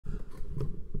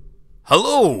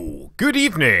Hello, good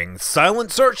evening,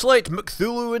 Silent Searchlight,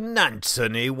 McThulu and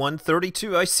Nansen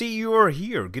A132. I see you are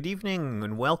here. Good evening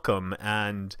and welcome.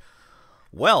 And,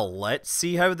 well, let's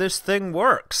see how this thing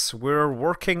works. We're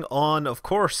working on, of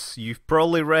course, you've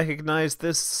probably recognized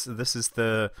this. This is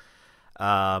the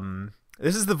Von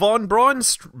Braun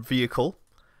vehicle,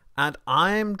 and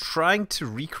I'm trying to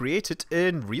recreate it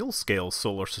in real scale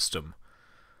solar system.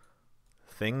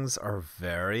 Things are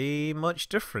very much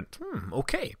different.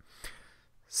 Okay.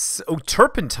 So,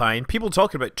 turpentine. People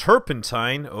talking about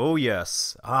turpentine. Oh,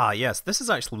 yes. Ah, yes. This is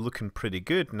actually looking pretty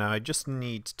good. Now, I just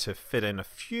need to fit in a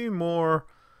few more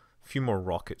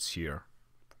rockets here.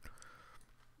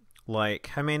 Like,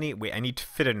 how many? Wait, I need to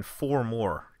fit in 4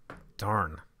 more.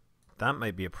 Darn. That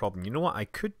might be a problem. You know what I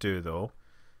could do, though?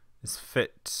 Is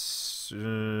fit...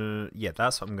 yeah,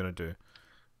 that's what I'm going to do.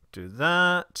 Do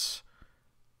that...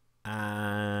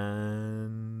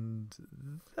 and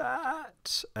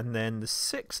that, and then the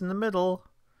 6 in the middle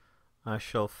I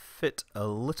shall fit a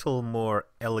little more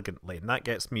elegantly, and that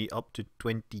gets me up to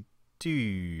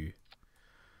 22.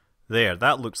 There,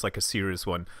 that looks like a serious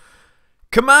one.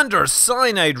 Commander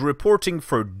Cyanide reporting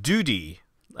for duty.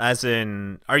 As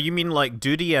in, are you mean like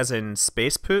duty as in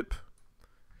space poop?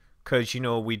 Because, you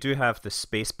know, we do have the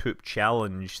space poop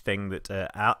challenge thing that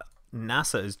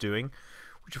NASA is doing,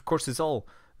 which of course is all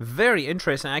very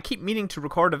interesting. I keep meaning to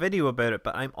record a video about it,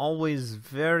 but I always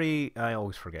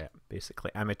forget, basically.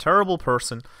 I'm a terrible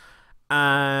person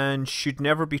and should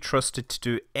never be trusted to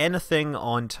do anything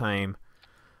on time.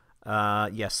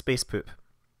 Yeah, space poop.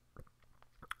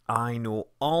 I know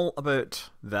all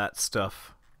about that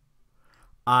stuff.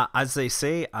 As they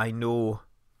say, I know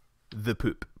the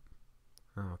poop.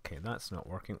 Okay, that's not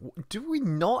working. Do we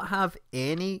not have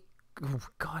any... Oh,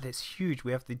 God, it's huge.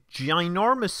 We have the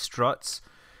ginormous struts.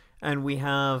 And we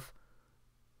have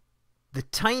the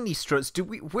tiny struts.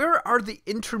 Where are the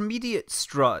intermediate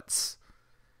struts?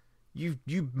 You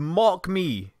mock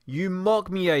me. You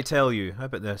mock me, I tell you. How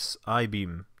about this?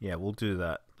 I-beam. Yeah, we'll do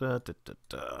that.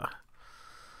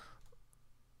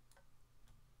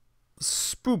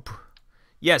 Spoop.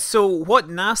 Yeah, so what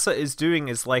NASA is doing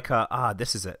is like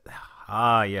this is it.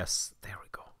 Ah, yes. There we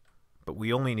go. But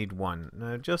we only need one.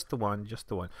 No, just the one, just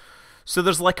the one. So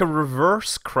there's like a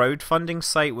reverse crowdfunding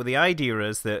site where the idea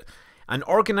is that an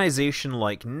organization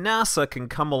like NASA can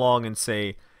come along and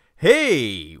say,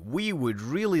 hey, we would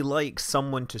really like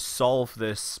someone to solve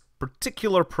this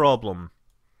particular problem,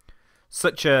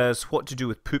 such as what to do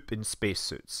with poop in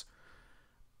spacesuits.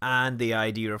 And the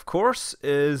idea, of course,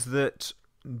 is that,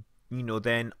 you know,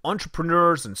 then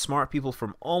entrepreneurs and smart people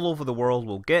from all over the world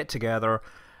will get together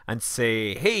and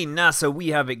say, hey, NASA, we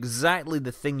have exactly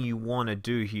the thing you want to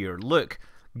do here. Look,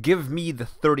 give me the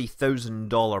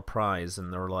 $30,000 prize.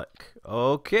 And they're like,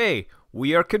 okay,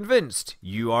 we are convinced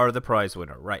you are the prize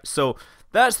winner. Right, so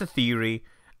that's the theory.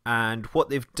 And what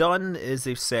they've done is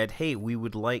they've said, hey, we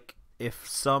would like if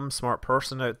some smart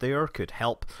person out there could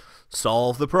help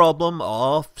solve the problem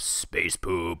of space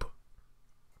poop.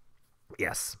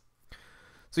 Yes.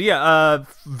 So yeah,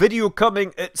 video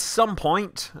coming at some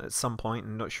point. I'm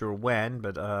not sure when,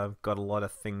 but I've got a lot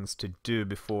of things to do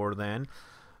before then.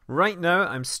 Right now,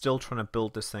 I'm still trying to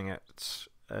build this thing out.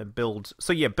 Build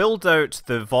out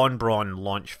the Von Braun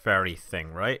launch ferry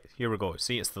thing, right? Here we go.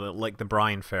 See, it's like the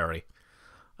Braun ferry.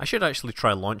 I should actually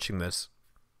try launching this.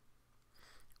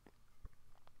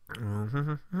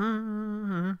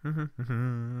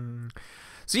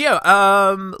 So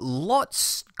yeah,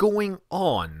 lots going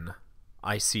on.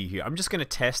 I see here. I'm just going to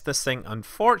test this thing.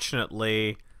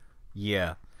 Unfortunately,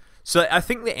 yeah. So I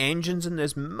think the engines in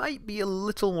this might be a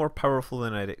little more powerful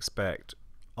than I'd expect.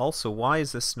 Also, why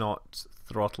is this not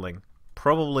throttling?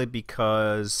 Probably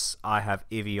because I have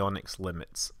avionics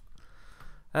limits.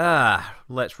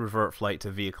 Let's revert flight to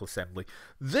vehicle assembly.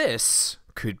 This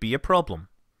could be a problem.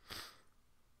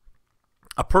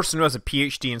 A person who has a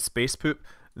PhD in space poop,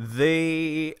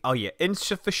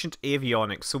 insufficient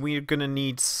avionics, so we're gonna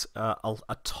need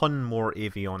a ton more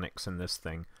avionics in this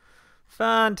thing.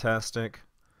 Fantastic.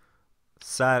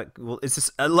 Well, is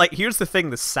this like, here's the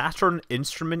thing, the Saturn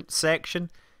instrument section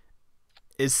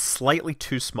is slightly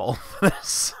too small for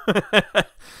this.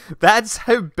 That's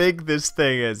how big this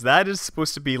thing is. That is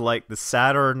supposed to be like the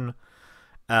Saturn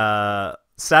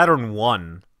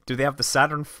 1. Do they have the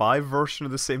Saturn V version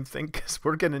of the same thing? Because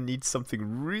we're going to need something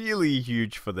really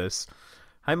huge for this.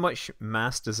 How much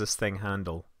mass does this thing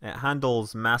handle? It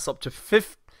handles mass up to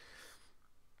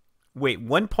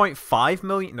 1.5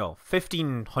 million? No,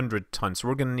 1,500 tons. So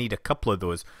we're going to need a couple of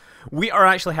those. We are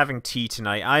actually having tea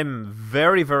tonight. I'm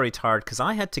very, very tired because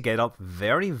I had to get up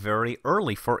very, very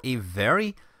early for a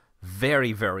very,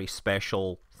 very, very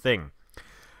special thing.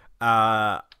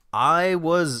 I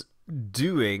was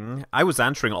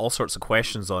answering all sorts of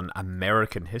questions on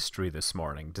American history this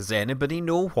morning. Does anybody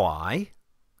know why?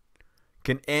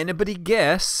 Can anybody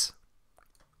guess?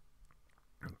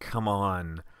 Come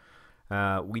on.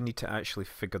 We need to actually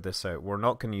figure this out. We're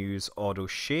not going to use auto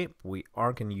shape. We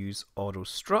are going to use auto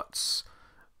struts.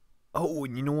 Oh,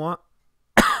 and you know what?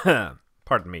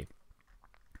 Pardon me.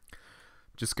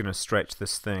 Just going to stretch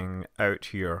this thing out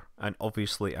here. And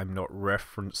obviously I'm not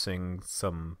referencing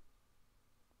some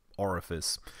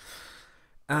orifice.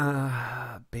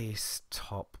 Base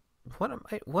top. What am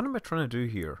I trying to do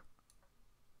here?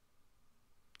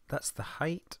 That's the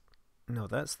height. No,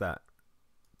 that's that.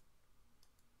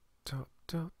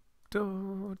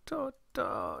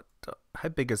 How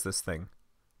big is this thing?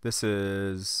 This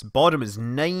is bottom is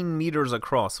 9 meters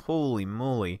across. Holy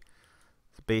moly!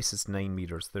 The base is 9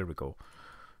 meters. There we go.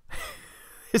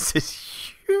 This is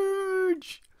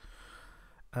huge.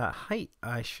 Height.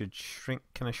 I should shrink.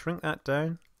 Can I shrink that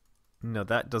down? No,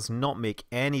 that does not make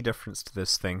any difference to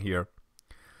this thing here.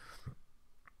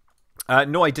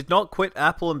 No, I did not quit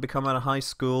Apple and become a high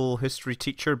school history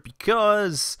teacher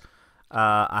because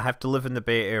I have to live in the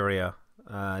Bay Area.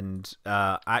 And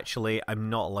actually, I'm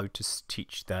not allowed to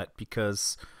teach that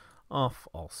because of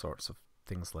all sorts of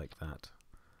things like that.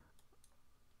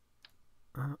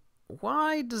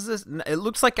 Why does this... It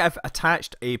looks like I've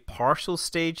attached a partial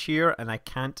stage here and I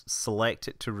can't select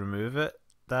it to remove it.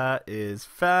 That is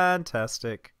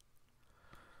fantastic.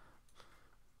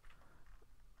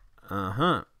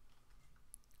 Uh-huh.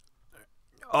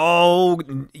 Oh,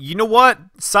 you know what?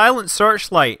 Silent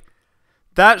Searchlight.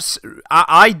 That's...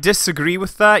 I disagree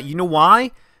with that. You know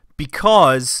why?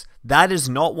 Because that is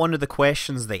not one of the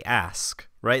questions they ask,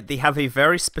 right? They have a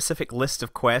very specific list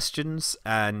of questions,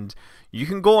 and you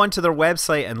can go onto their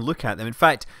website and look at them. In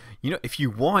fact, you know, if you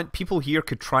want, people here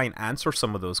could try and answer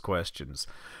some of those questions.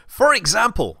 For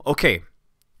example, okay,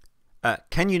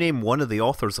 can you name one of the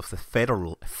authors of the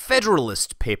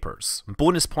Federalist Papers?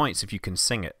 Bonus points if you can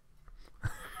sing it.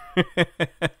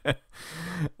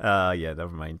 Yeah, never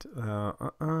mind.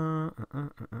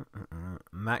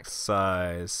 Max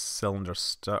size, cylinder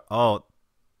star. Oh,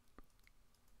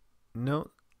 no.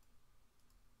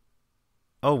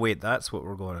 Oh, wait, that's what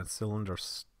we're going on. Cylinder.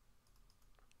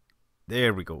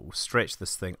 There we go. Stretch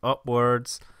this thing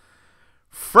upwards.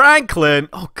 Franklin.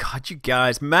 Oh, God, you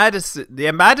guys. Madison.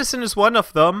 Yeah, Madison is one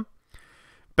of them.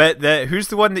 But who's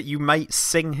the one that you might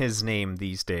sing his name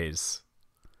these days?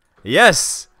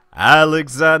 Yes.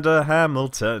 Alexander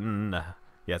Hamilton.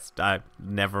 Yes,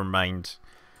 never mind.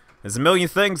 There's a million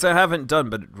things I haven't done,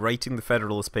 but writing the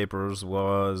Federalist Papers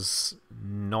was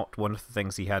not one of the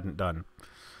things he hadn't done.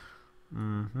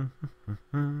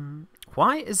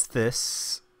 Why is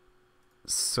this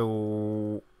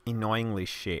so annoyingly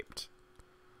shaped?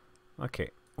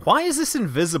 Okay. Why is this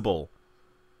invisible?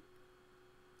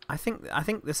 I think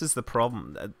this is the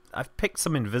problem. I've picked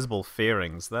some invisible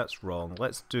fairings. That's wrong.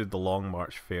 Let's do the Long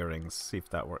March fairings. See if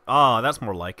that works. Ah, that's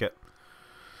more like it.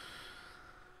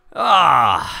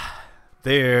 Ah,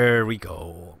 there we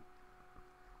go.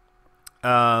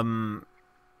 I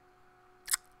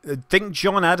think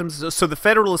John Adams. So the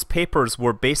Federalist Papers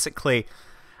were basically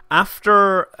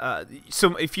after.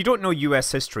 So if you don't know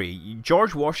U.S. history,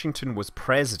 George Washington was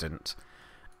president.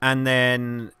 And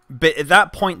then, but at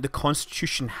that point, the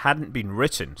Constitution hadn't been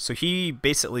written. So he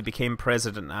basically became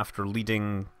president after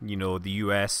leading, you know, the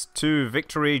U.S. to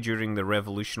victory during the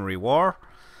Revolutionary War.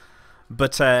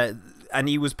 But, and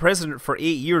he was president for 8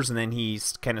 years and then he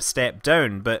kind of stepped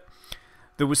down. But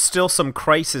there was still some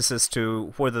crisis as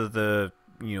to whether the,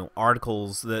 you know,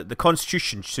 articles, the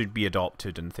Constitution should be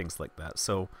adopted and things like that.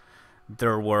 So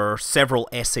there were several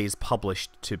essays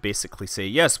published to basically say,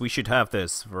 yes, we should have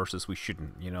this versus we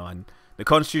shouldn't, you know. And the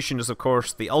Constitution is, of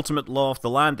course, the ultimate law of the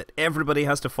land that everybody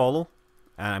has to follow.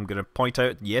 And I'm going to point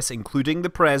out, yes, including the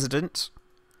president.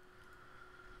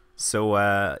 So,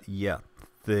 yeah,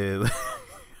 the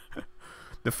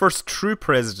the first true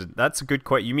president. That's a good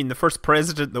question. You mean the first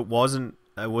president that wasn't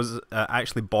was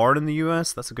actually born in the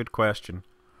U.S.? That's a good question.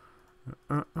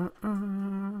 So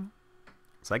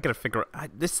I gotta figure out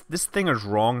this thing is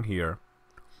wrong here.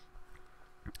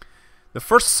 The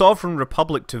first sovereign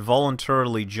republic to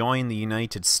voluntarily join the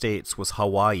United States was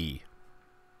Hawaii,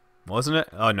 wasn't it?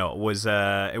 Oh no,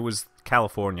 it was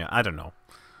California. I don't know.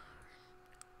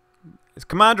 It's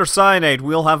Commander Cyanide.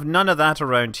 We'll have none of that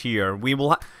around here. We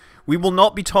will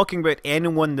not be talking about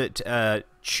anyone that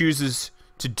chooses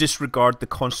to disregard the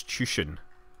Constitution.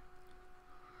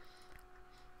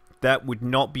 That would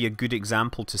not be a good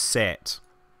example to set.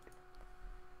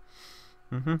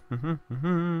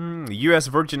 The U.S.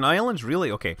 Virgin Islands?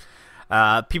 Really? Okay.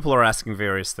 People are asking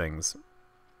various things.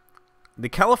 The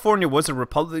California was a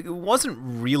republic. It wasn't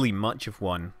really much of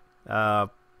one.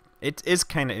 It is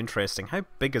kind of interesting. How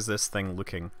big is this thing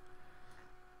looking?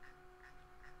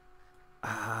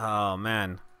 Oh,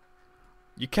 man.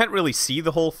 You can't really see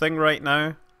the whole thing right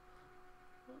now.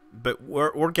 But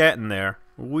we're getting there.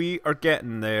 We are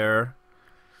getting there.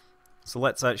 So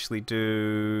let's actually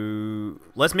do...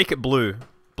 Let's make it blue.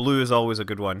 Blue is always a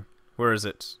good one. Where is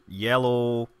it?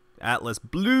 Yellow, Atlas,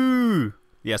 blue!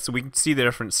 Yeah, so we can see the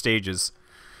different stages.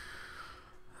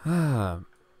 Have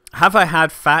I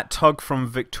had Fat Tug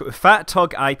from Fat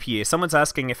Tug IPA? Someone's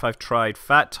asking if I've tried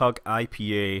Fat Tug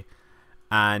IPA,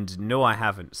 and no, I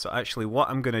haven't. So actually, what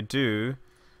I'm gonna do,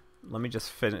 let me just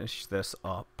finish this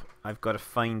up. I've got to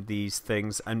find these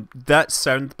things, and that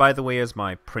sound, by the way, is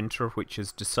my printer, which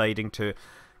is deciding to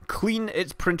clean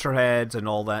its printer heads and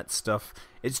all that stuff.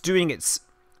 It's doing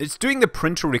the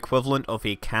printer equivalent of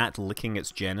a cat licking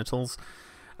its genitals,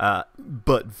 but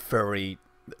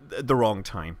the wrong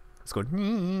time. It's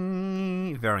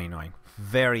going very annoying,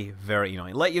 very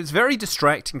annoying. Like, it's very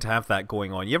distracting to have that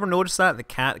going on. You ever notice that, the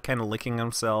cat kind of licking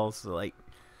themselves? Like,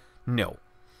 no,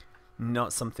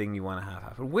 not something you want to have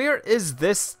happen. Where is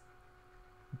this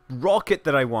rocket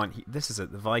that I want? This is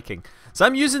it, the Viking. So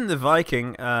I'm using the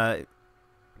Viking.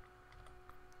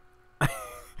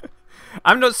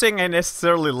 I'm not saying I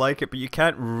necessarily like it, but you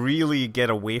can't really get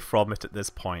away from it at this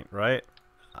point, right?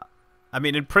 I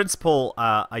mean, in principle,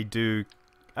 I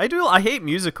hate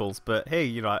musicals, but hey,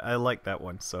 you know, I like that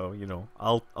one, so you know,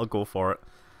 I'll go for it.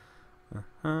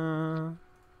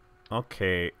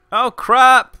 Okay. Oh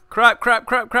crap! Crap!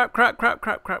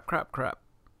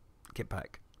 Get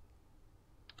back.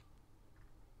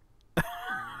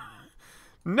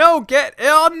 No, get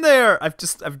on there! I've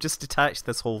just detached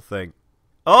this whole thing.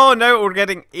 Oh no, we're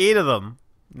getting 8 of them.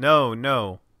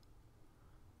 No.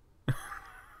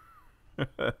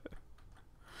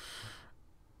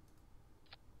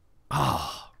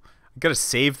 Oh, I gotta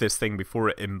save this thing before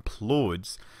it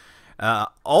implodes.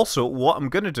 Also, what I'm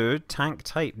gonna do, tank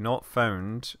type not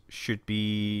found, should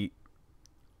be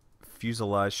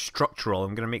fuselage structural.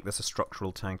 I'm gonna make this a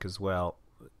structural tank as well.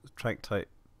 Tank type.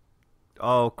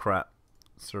 Oh crap.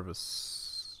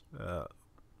 Service.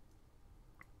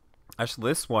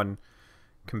 Actually, this one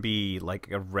can be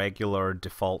like a regular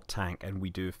default tank, and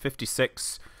we do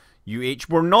 56 UH.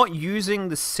 We're not using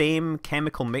the same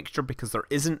chemical mixture because there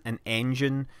isn't an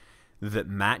engine that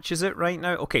matches it right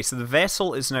now. Okay, so the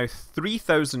vessel is now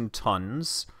 3,000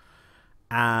 tons,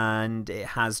 and it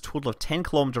has a total of 10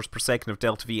 kilometers per second of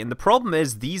delta V. And the problem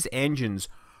is these engines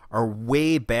are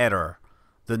way better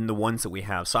than the ones that we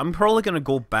have. So I'm probably going to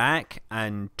go back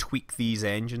and tweak these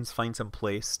engines, find some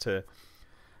place to,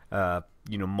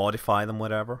 you know, modify them,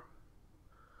 whatever.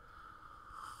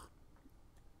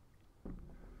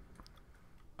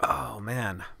 Oh,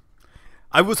 man.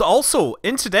 I was also,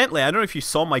 incidentally, I don't know if you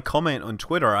saw my comment on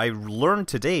Twitter, I learned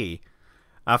today,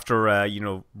 after, you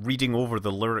know, reading over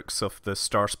the lyrics of the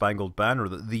Star-Spangled Banner,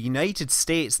 that the United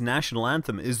States national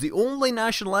anthem is the only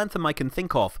national anthem I can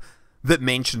think of that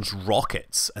mentions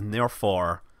rockets, and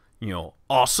therefore, you know,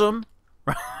 awesome.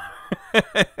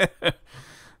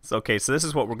 So, okay, so this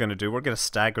is what we're going to do. We're going to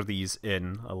stagger these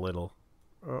in a little.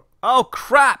 Oh,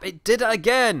 crap! It did it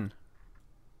again!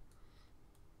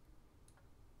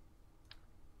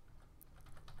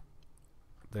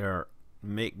 There.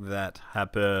 Make that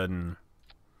happen.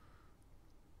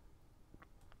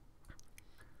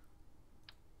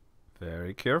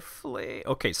 Very carefully.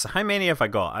 Okay, so how many have I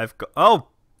got? I've got... Oh!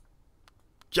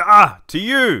 Ja! To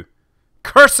you!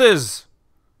 Curses!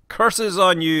 Curses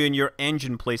on you and your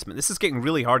engine placement. This is getting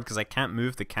really hard because I can't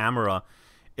move the camera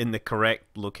in the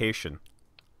correct location.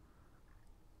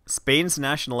 Spain's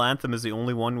national anthem is the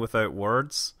only one without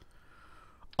words.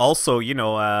 Also, you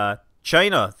know,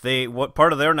 China, what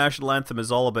part of their national anthem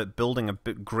is all about building a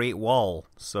great wall.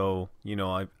 So, you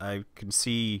know, I can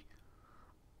see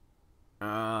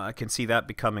that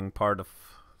becoming part of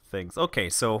things. Okay,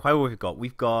 so how have we got?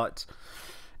 We've got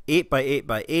 8 by 8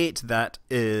 by 8. That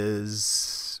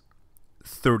is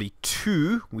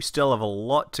 32. We still have a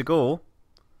lot to go.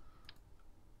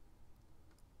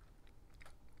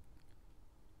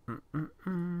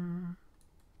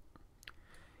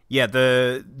 Yeah,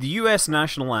 the US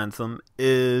national anthem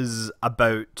is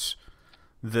about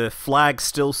the flag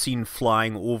still seen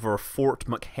flying over Fort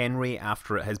McHenry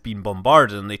after it has been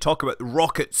bombarded, and they talk about the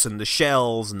rockets and the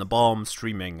shells and the bombs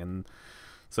streaming, and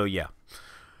so yeah.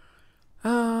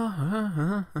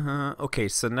 Okay,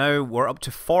 so now we're up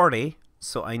to 40,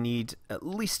 so I need at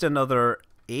least another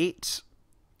 8.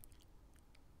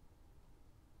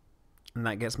 And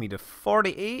that gets me to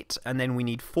 48, and then we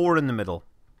need 4 in the middle.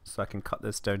 So I can cut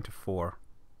this down to 4.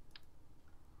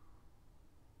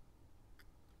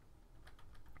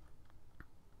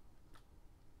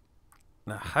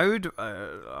 Now how do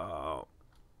I...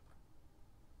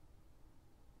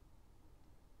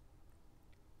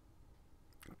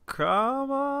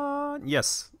 Come on.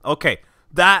 Yes. Okay.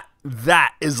 That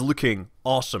is looking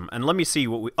awesome. And let me see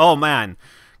what we... Oh, man.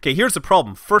 Okay, here's the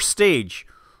problem. First stage,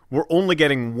 we're only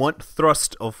getting one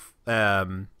thrust of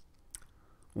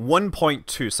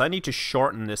 1.2. So I need to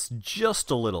shorten this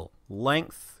just a little.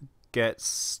 Length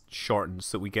gets shortened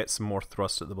so we get some more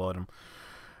thrust at the bottom.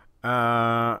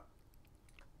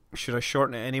 Should I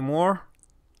shorten it any more?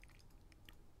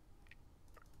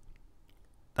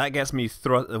 That gets me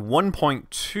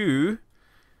 1.2.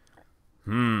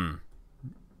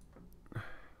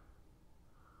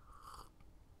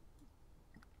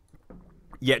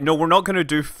 Yeah, no, we're not going to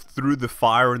do through the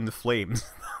fire and the flames.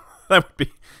 That would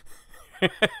be...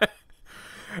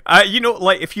 you know,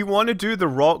 like, if you want to do the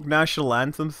rock national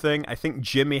anthem thing, I think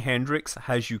Jimi Hendrix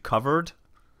has you covered.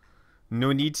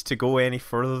 No need to go any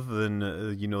further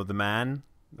than, you know, the man.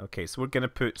 Okay, so we're going to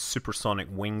put supersonic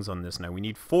wings on this now. We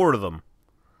need 4 of them.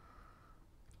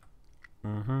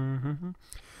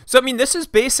 So, I mean, this is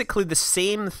basically the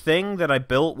same thing that I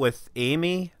built with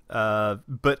Amy,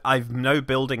 but I'm now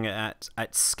building it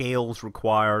at scales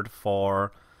required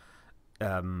for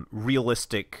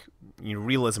realistic, you know,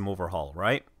 realism overhaul,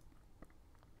 right?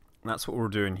 And that's what we're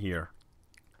doing here.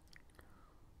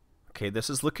 Okay, this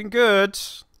is looking good.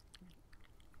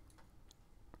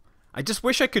 I just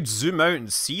wish I could zoom out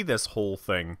and see this whole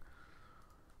thing.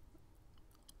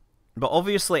 But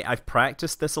obviously, I've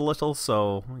practiced this a little,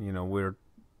 so, you know, we're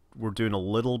doing a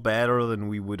little better than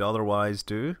we would otherwise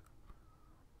do.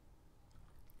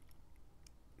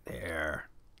 There.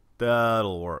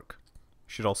 That'll work.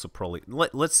 Should also probably...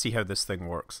 Let's see how this thing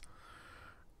works.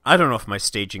 I don't know if my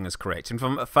staging is correct. In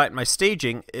fact, my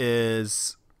staging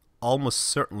is almost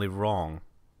certainly wrong.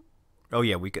 Oh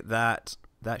yeah, we get that.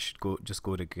 That should just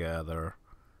go together.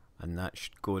 And that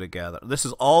should go together. This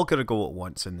is all going to go at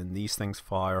once, and then these things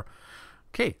fire.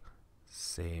 Okay.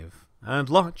 Save. And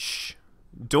launch.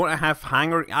 Don't I have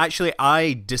hanger... Actually,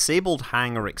 I disabled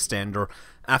hanger extender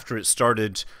after it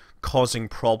started causing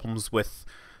problems with...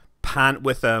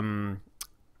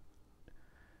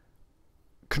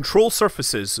 Control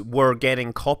surfaces were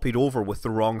getting copied over with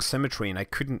the wrong symmetry, and I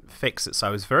couldn't fix it, so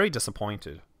I was very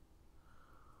disappointed.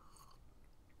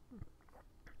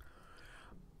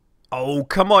 Oh,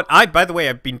 come on. By the way,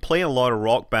 I've been playing a lot of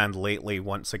Rock Band lately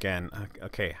once again.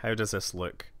 Okay, how does this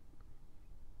look?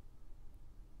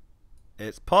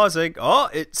 It's pausing. Oh,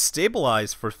 it's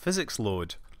stabilized for physics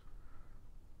load.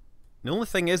 The only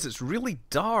thing is, it's really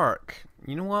dark.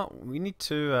 You know what? We need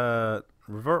to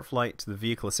revert flight to the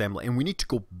vehicle assembly, and we need to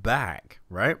go back,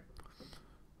 right?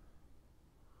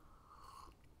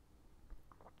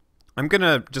 I'm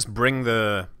gonna just bring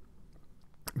the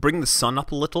sun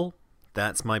up a little.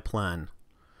 That's my plan.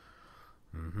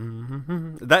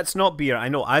 That's not beer. I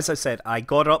know, as I said, I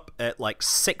got up at like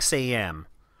 6 a.m.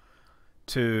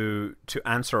 to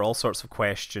answer all sorts of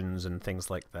questions and things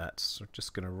like that. So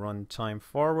just going to run time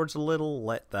forwards a little,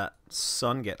 let that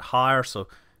sun get higher, so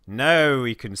now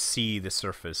we can see the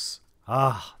surface.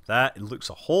 Ah, that looks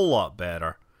a whole lot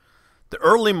better. The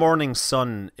early morning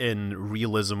sun in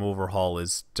Realism Overhaul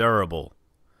is terrible.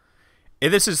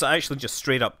 This is actually just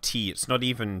straight up tea. It's not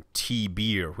even tea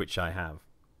beer, which I have.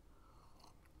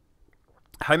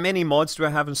 How many mods do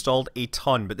I have installed? A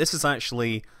ton, but this is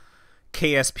actually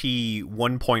KSP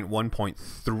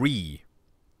 1.1.3.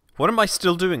 What am I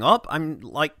still doing up? I'm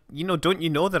like, you know, don't you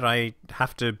know that I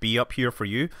have to be up here for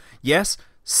you? Yes,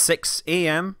 6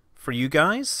 a.m. for you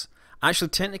guys. Actually,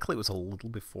 technically it was a little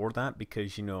before that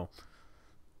because, you know,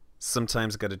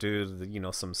 sometimes I got to do, you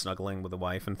know, some snuggling with the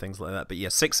wife and things like that. But yeah,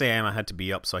 6 a.m. I had to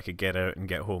be up so I could get out and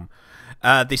get home.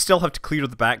 They still have to clear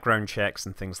the background checks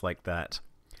and things like that.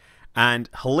 And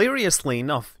hilariously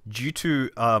enough, due to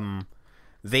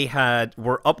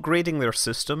were upgrading their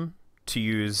system to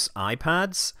use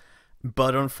iPads,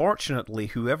 but unfortunately,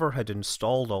 whoever had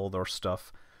installed all their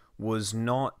stuff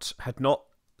had not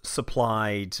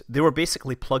supplied. They were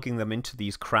basically plugging them into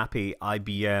these crappy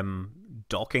IBM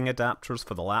docking adapters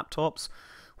for the laptops,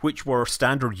 which were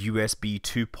standard USB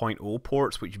 2.0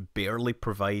 ports, which barely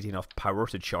provide enough power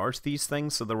to charge these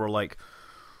things. So they were like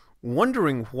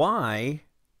wondering why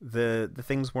the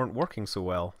things weren't working so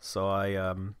well. So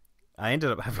I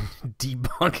ended up having to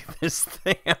debug this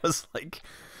thing. I was like,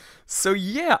 so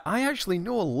yeah, I actually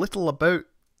know a little about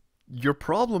your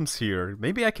problems here.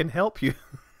 Maybe I can help you.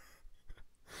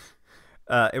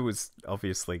 It was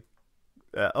obviously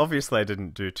Obviously, I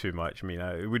didn't do too much. I mean,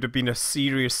 it would have been a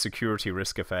serious security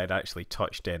risk if I had actually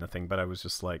touched anything, but I was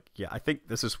just like, yeah, I think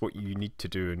this is what you need to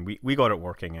do, and we got it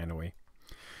working anyway.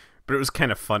 But it was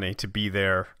kind of funny to be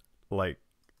there, like,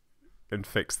 and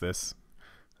fix this.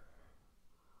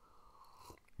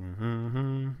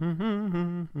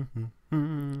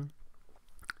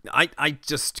 I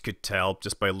just could tell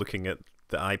just by looking at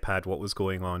the iPad what was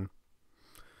going on.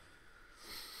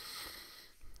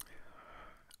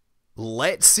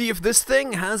 Let's see if this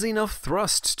thing has enough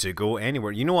thrust to go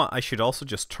anywhere. You know what? I should also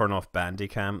just turn off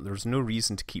Bandicam. There's no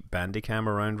reason to keep Bandicam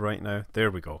around right now.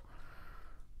 There we go.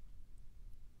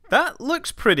 That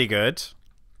looks pretty good.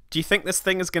 Do you think this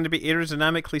thing is going to be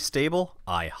aerodynamically stable?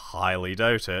 I highly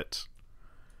doubt it.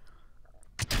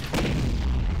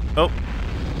 Oh.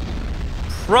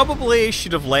 Probably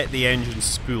should have let the engine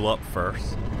spool up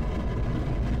first.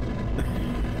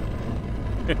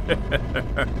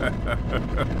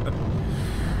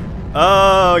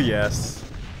 Oh, yes.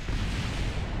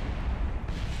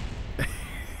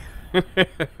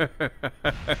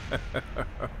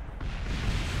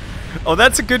 Oh,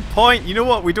 that's a good point. You know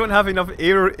what? We don't have enough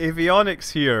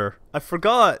avionics here. I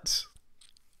forgot.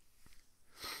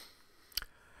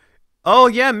 Oh,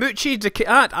 yeah, Muchi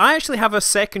Decat. I actually have a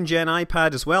second-gen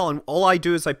iPad as well, and all I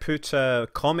do is I put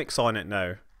comics on it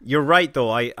now. You're right,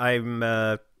 though. I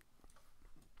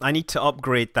need to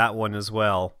upgrade that one as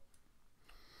well.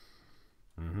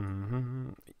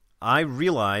 I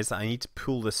realize I need to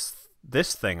pull this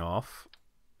thing off.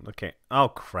 Okay. Oh,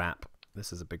 crap.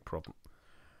 This is a big problem.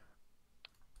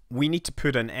 We need to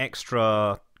put an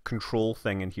extra control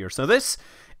thing in here. So this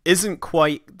isn't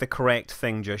quite the correct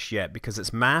thing just yet because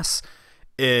its mass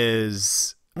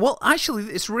is... Well, actually,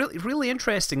 it's really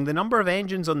interesting. The number of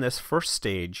engines on this first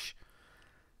stage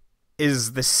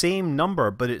is the same number,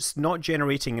 but it's not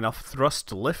generating enough thrust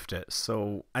to lift it.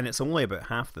 So, and it's only about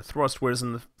half the thrust, whereas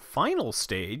in the final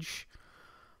stage...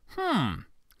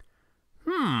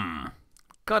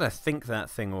 Gotta think that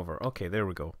thing over. Okay, there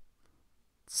we go.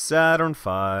 Saturn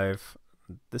V.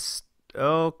 This...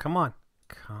 Oh, come on.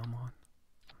 Come on.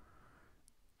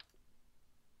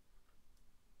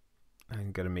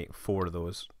 I'm gonna make 4 of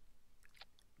those.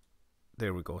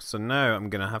 There we go. So now I'm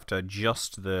gonna have to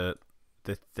adjust the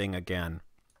thing again.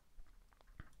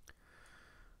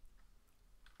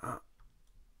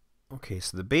 Okay,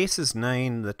 so the base is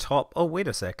 9, the top... Oh, wait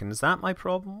a second. Is that my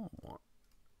problem?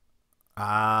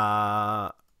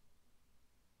 Oh,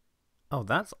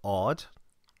 that's odd.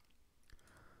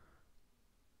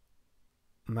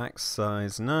 Max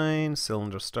size 9,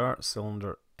 cylinder start,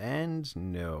 cylinder end,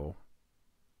 no.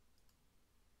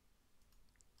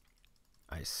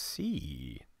 I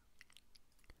see.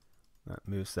 That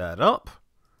moves that up.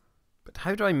 But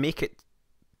how do I make it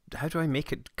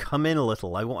come in a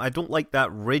little? I don't like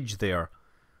that ridge there.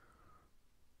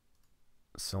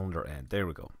 Cylinder end. There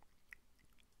we go.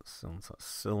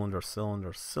 Cylinder.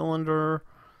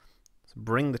 Let's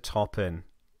bring the top in.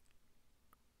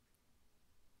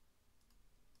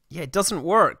 Yeah, it doesn't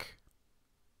work.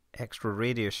 Extra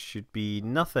radius should be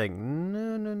nothing.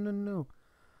 No.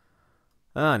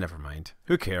 Ah, never mind.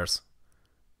 Who cares?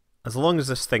 As long as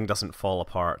this thing doesn't fall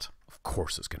apart. Of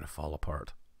course it's going to fall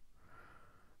apart.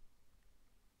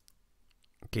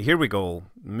 Okay, here we go.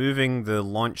 Moving the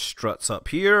launch struts up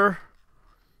here.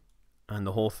 And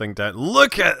the whole thing down.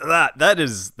 Look at that! That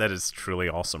is truly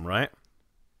awesome, right?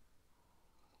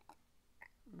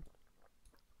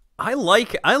 I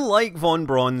like von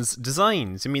Braun's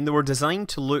designs. I mean, they were designed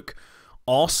to look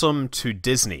awesome to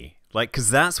Disney. Like, because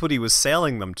that's what he was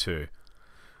selling them to.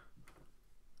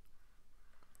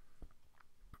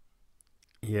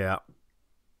 Yeah.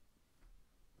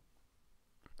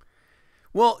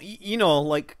 Well, you know,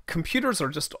 like, computers are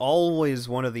just always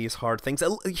one of these hard things.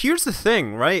 Here's the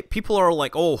thing, right? People are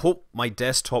like, oh, hope my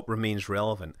desktop remains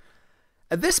relevant.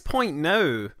 At this point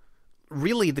now,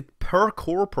 really, the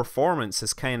per-core performance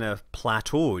has kind of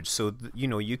plateaued. So, you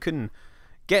know, you can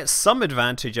get some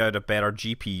advantage out of better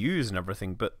GPUs and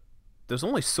everything, but there's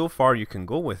only so far you can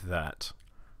go with that.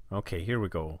 Okay, here we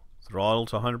go. Throttle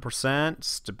to 100%,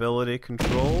 stability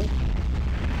control.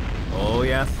 Oh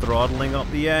yeah, throttling up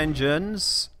the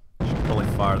engines. Should probably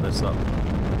fire this up.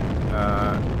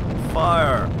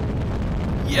 Fire!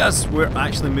 Yes, we're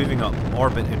actually moving up.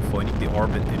 Orbit info. I need the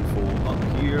orbit info up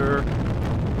here.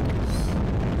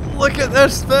 Look at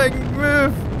this thing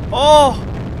move! Oh!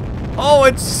 Oh,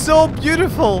 it's so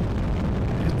beautiful!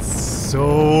 It's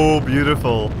so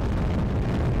beautiful.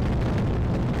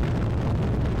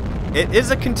 It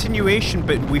is a continuation,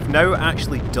 but we've now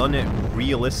actually done it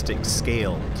realistic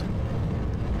scaled.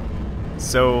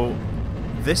 So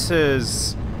this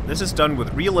is This is done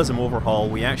with realism overhaul.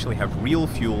 We actually have real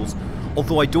fuels,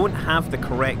 although I don't have the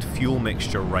correct fuel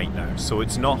mixture right now, so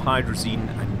it's not hydrazine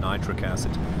and nitric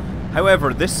acid.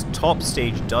 However, this top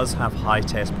stage does have high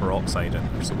test peroxide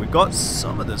in there, so we've got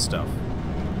some of this stuff.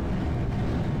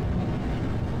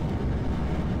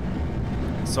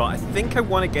 So I think I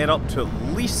want to get up to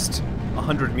at least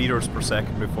 100 meters per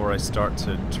second before I start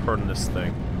to turn this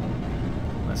thing.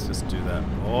 Let's just do that.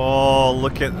 Oh,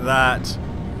 look at that!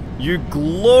 You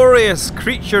glorious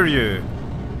creature, you!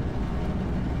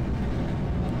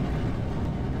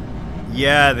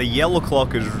 Yeah, the yellow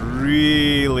clock is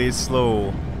really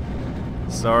slow.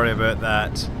 Sorry about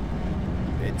that.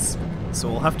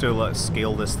 So we'll have to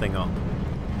scale this thing up.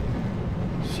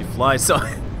 She flies so.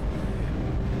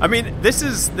 I mean, this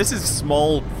is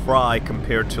small fry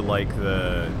compared to like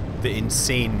the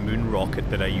insane moon rocket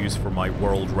that I use for my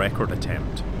world record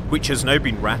attempt, which has now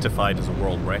been ratified as a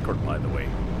world record, by the way,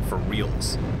 for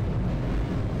reals.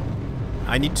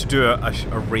 I need to do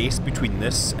a race between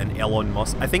this and Elon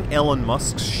Musk. I think Elon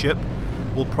Musk's ship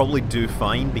will probably do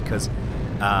fine because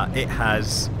it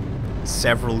has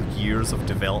several years of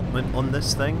development on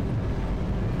this thing.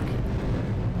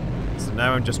 So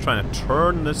now I'm just trying to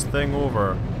turn this thing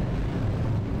over.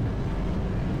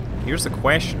 Here's the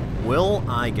question. Will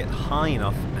I get high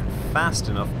enough and fast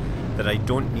enough that I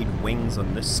don't need wings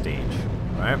on this stage?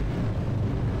 Right?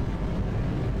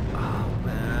 Oh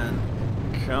man.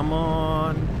 Come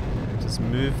on. Just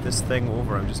move this thing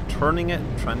over. I'm just turning it,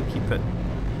 trying to keep it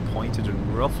pointed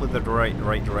in roughly the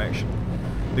right direction.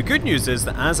 The good news is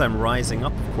that as I'm rising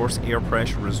up, of course, air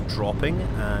pressure is dropping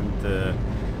and the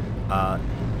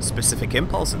specific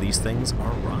impulse of these things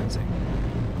are rising.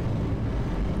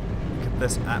 Look at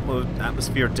this,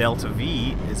 atmosphere delta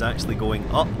V is actually going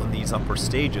up on these upper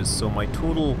stages, so my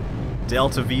total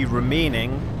delta V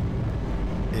remaining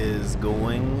is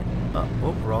going up.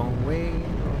 Oh, wrong way,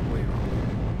 wrong way, wrong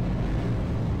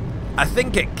way. I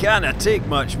think it cannot take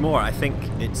much more. I think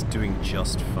it's doing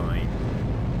just fine.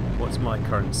 What's my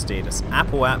current status?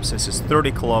 Apoapsis is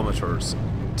 30 kilometers.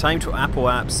 Time to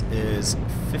apoapsis is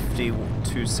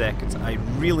 52 seconds. I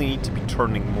really need to be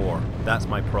turning more. That's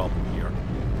my problem here.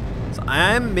 So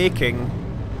I am making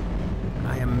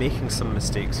some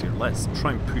mistakes here. Let's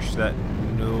try and push that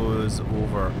nose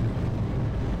over.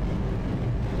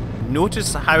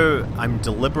 Notice how I'm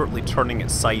deliberately turning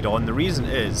it side on. The reason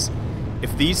is,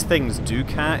 if these things do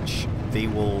catch, they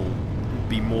will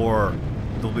be more...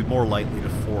 they'll be more likely to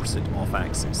force it off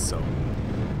axis, so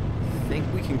I think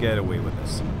we can get away with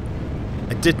this.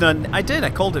 I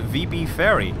called it VB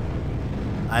Ferry,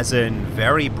 as in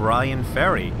very Brian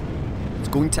Ferry. It's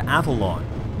going to Avalon.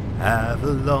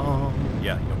 Avalon.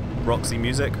 Yeah, you know, Roxy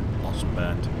Music, awesome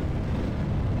band.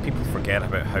 People forget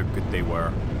about how good they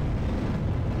were.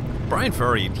 Brian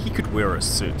Ferry, he could wear a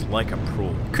suit like a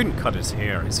pro. Couldn't cut his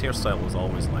hair. His hairstyle was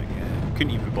always like,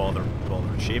 couldn't even bother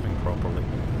shaving properly.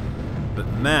 But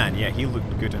man, yeah, he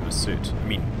looked good in a suit. I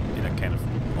mean, in a kind of...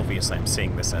 obviously I'm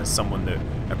saying this as someone that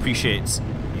appreciates,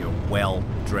 you know, well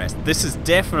dressed. This is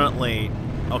definitely...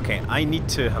 okay, I need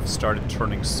to have started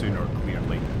turning sooner,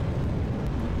 clearly.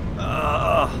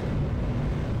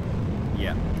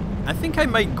 Yeah. I think I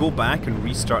might go back and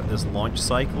restart this launch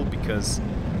cycle because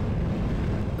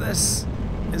this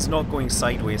is not going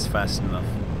sideways fast enough.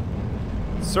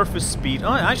 Surface speed... oh,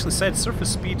 I actually said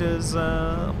surface speed is...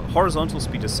 horizontal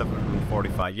speed is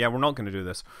 745. Yeah, we're not going to do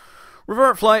this.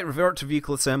 Revert flight, revert to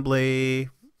vehicle assembly.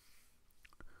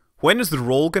 When is the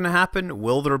roll going to happen?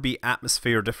 Will there be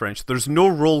atmosphere differential? There's no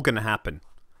roll going to happen.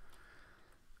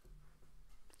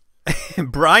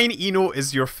 Brian Eno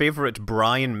is your favourite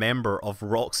Brian member of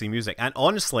Roxy Music. And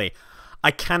honestly,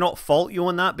 I cannot fault you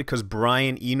on that because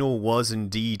Brian Eno was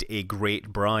indeed a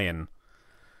great Brian.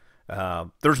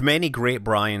 There's many great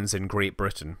Brians in Great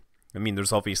Britain. I mean,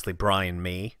 there's obviously Brian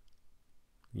May.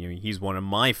 You know, he's one of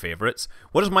my favourites.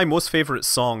 What is my most favourite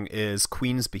song is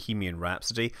Queen's Bohemian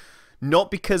Rhapsody. Not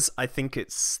because I think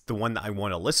it's the one that I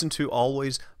want to listen to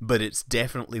always, but it's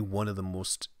definitely one of the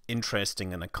most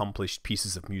interesting and accomplished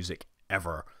pieces of music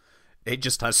ever. It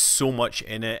just has so much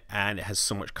in it, and it has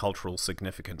so much cultural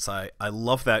significance. I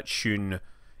love that tune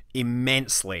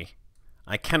immensely.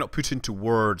 I cannot put into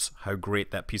words how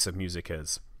great that piece of music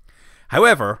is.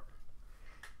 However,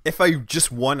 if I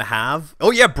just want to have...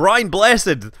 oh yeah, Brian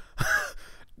Blessed!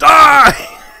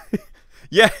 Die!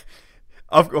 Yeah,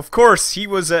 of course, he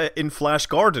was in Flash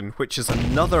Gordon, which is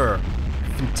another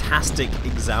fantastic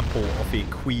example of a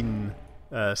Queen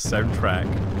soundtrack.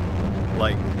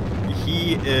 Like,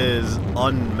 he is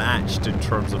unmatched in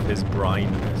terms of his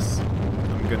Brian-ness.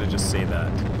 I'm gonna just say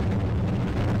that.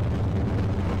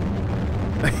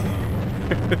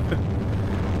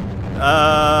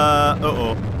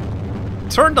 Uh-oh.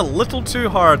 Turned a little too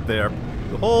hard there.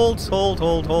 Hold.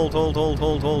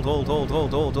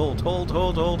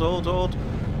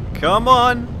 Come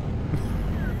on.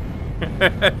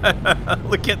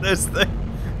 Look at this thing.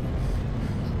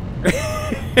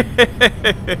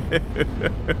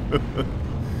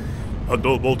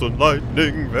 Thunderbolt and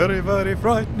lightning, very, very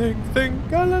frightening thing.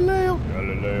 Galileo,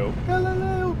 Galileo,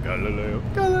 Galileo, Galileo,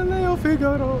 Galileo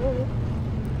Figaro.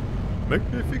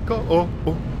 Magnifico,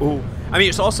 oh. I mean,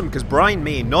 it's awesome because Brian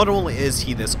May, not only is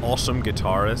he this awesome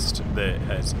guitarist that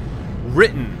has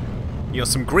written,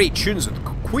 some great tunes with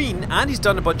Queen, and he's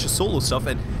done a bunch of solo stuff.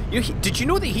 And did you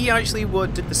know that he actually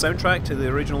did the soundtrack to the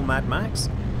original Mad Max?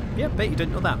 Yeah, bet you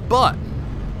didn't know that. But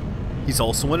he's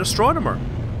also an astronomer.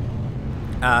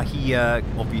 He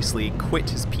obviously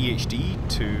quit his PhD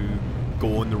to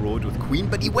go on the road with Queen,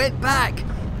 but he went back.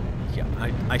 Yeah,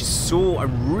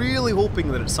 I'm really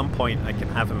hoping that at some point I can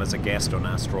have him as a guest on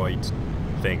Asteroid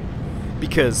thing,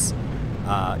 because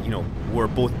we're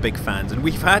both big fans, and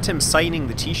we've had him signing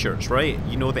the t-shirts, right?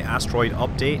 The Asteroid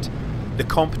update. The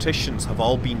competitions have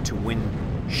all been to win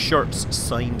shirts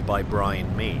signed by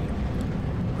Brian May,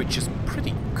 which is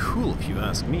pretty cool if you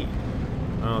ask me.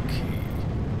 Okay.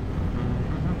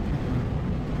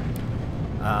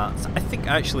 So I think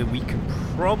actually we can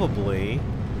probably...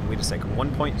 Wait a second,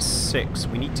 1.6.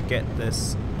 We need to get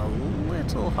this a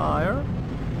little higher.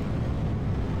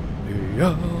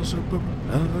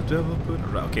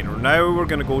 Okay, now we're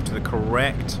going to go to the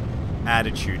correct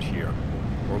attitude here.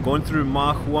 We're going through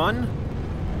Mach 1.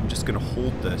 I'm just going to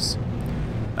hold this.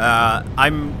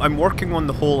 I'm working on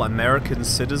the whole American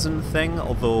citizen thing,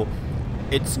 although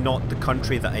it's not the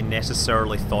country that I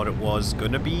necessarily thought it was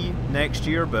going to be next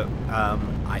year, but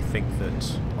I think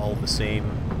that all the same,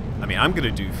 I mean, I'm going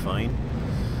to do fine.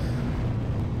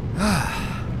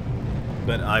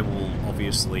 But I will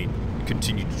obviously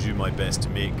continue to do my best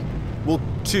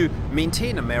to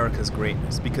maintain America's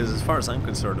greatness, because as far as I'm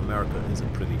concerned, America is a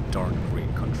pretty darn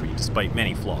great country, despite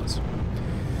many flaws.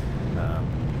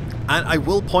 And I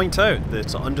will point out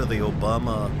that under the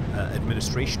Obama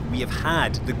administration, we have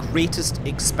had the greatest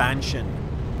expansion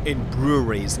in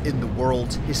breweries in the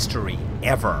world's history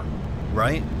ever,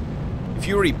 right? If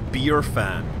you're a beer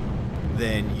fan,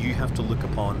 then you have to look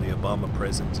upon the Obama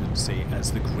presidency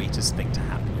as the greatest thing to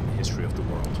happen in the history of the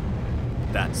world.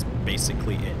 That's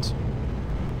basically it.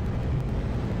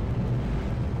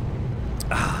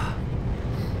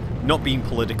 Not being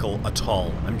political at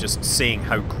all. I'm just saying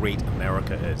how great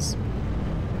America is.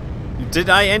 Did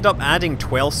I end up adding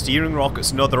 12 steering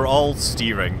rockets? No, they're all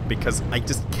steering, because I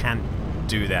just can't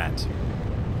do that.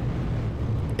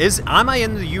 Am I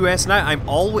in the US now? I've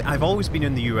always been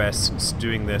in the US since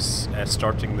doing this,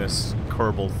 starting this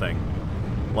Kerbal thing.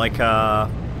 Like,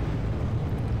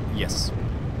 yes.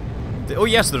 Oh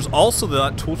yes, there's also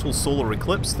that total solar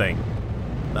eclipse thing.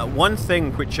 That one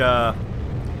thing which,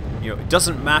 it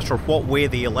doesn't matter what way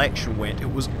the election went,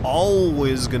 it was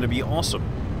always going to be awesome.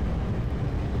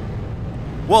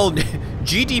 Well,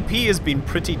 GDP has been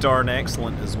pretty darn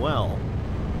excellent as well.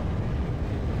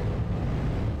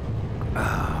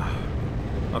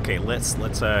 Okay, let's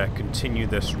continue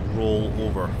this roll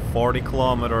over 40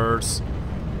 kilometers.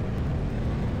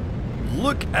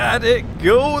 Look at it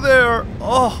go there!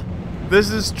 Oh, this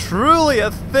is truly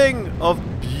a thing of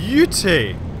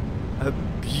beauty.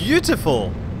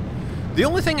 Beautiful. The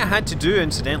only thing I had to do,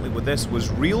 incidentally, with this was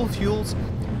real fuels.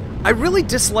 I really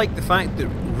dislike the fact that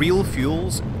real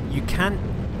fuels, you can't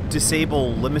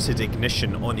disable limited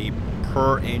ignition on a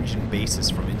per engine basis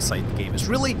from inside the game. It's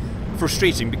really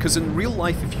frustrating, because in real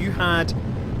life, if you had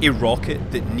a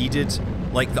rocket that needed,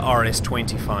 like the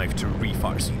RS-25 to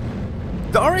refire,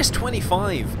 the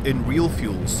RS-25 in real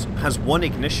fuels has one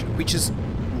ignition, which is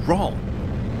wrong,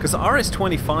 because the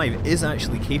RS-25 is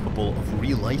actually capable of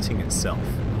relighting itself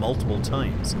multiple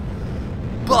times.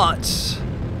 But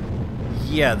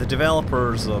yeah, the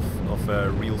developers of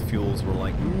real fuels were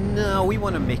like, no, we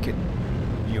want to make it,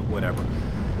 whatever.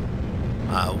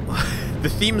 The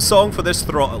theme song for this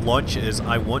throttle launch is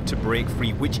I Want to Break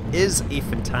Free, which is a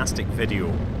fantastic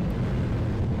video.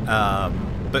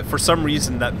 But for some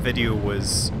reason that video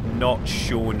was not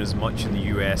shown as much in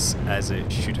the US as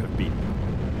it should have been.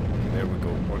 There we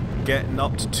go. We're getting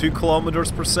up to 2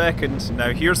 kilometers per second.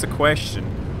 Now here's the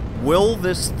question. Will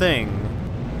this thing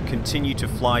continue to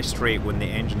fly straight when the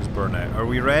engines burn out? Are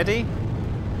we ready?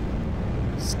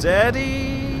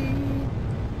 Steady!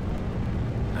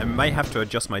 I might have to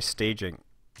adjust my staging.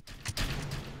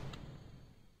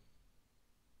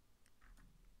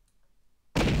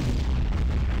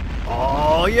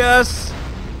 Oh, yes!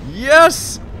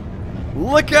 Yes!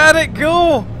 Look at it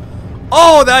go!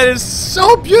 Oh, that is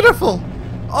so beautiful!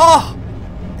 Oh!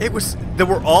 They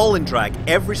were all in drag.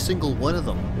 Every single one of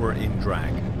them were in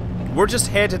drag. We're just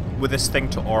headed with this thing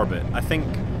to orbit. I think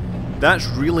that's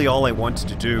really all I wanted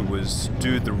to do, was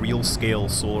do the real scale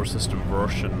solar system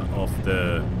version of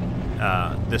the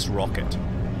this rocket.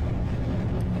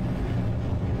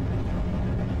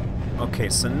 Okay,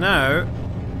 so now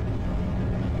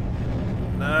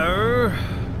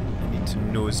I need to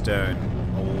nose down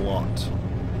a lot,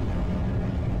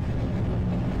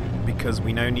 because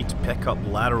we now need to pick up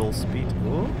lateral speed.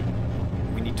 Oh,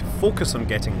 we need to focus on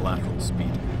getting lateral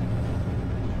speed.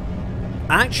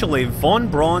 Actually, von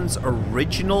Braun's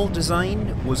original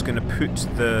design was going to put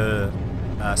the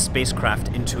spacecraft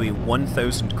into a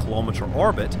 1,000 kilometer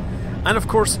orbit, and of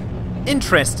course,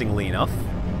 interestingly enough,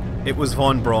 it was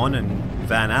von Braun and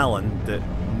Van Allen that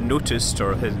noticed,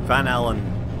 or Van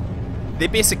Allen, they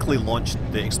basically launched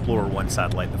the Explorer 1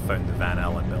 satellite that found the Van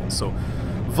Allen belt. So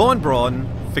von Braun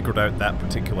figured out that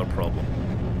particular problem.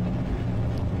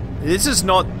 This is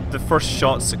not the first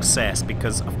shot success,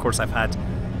 because of course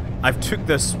I've took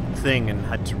this thing and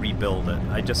had to rebuild it.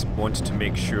 I just wanted to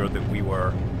make sure that we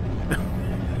were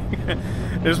I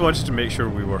just wanted to make sure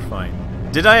we were fine.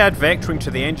 Did I add vectoring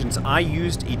to the engines? I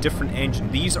used a different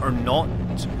engine. These are not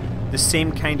the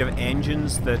same kind of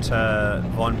engines that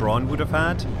von Braun would have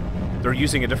had. They're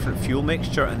using a different fuel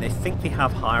mixture, and they think they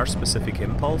have higher specific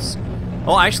impulse.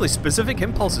 Oh, actually, specific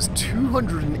impulse is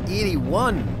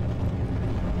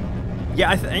 281. Yeah,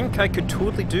 I think I could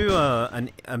totally do a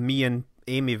me and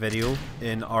Amy video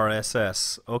in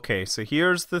RSS. Okay, so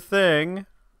here's the thing.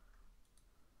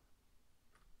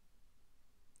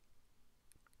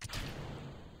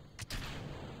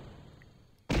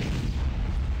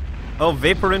 Oh,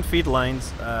 vapor and feed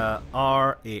lines.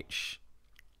 RH.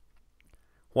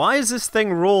 Why is this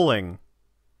thing rolling?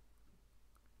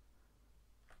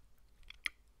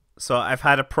 So I've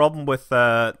had a problem with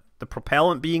the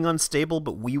propellant being unstable,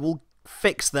 but we will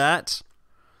fix that.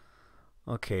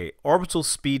 Okay, orbital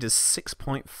speed is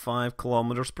 6.5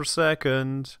 kilometers per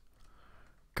second.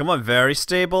 Come on, very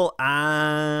stable.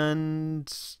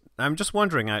 And I'm just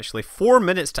wondering, actually, 4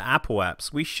 minutes to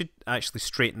apoapse. We should actually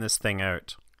straighten this thing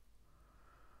out,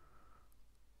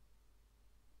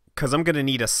 because I'm going to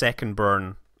need a second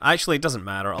burn. Actually, it doesn't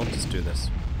matter. I'll just do this.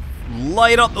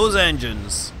 Light up those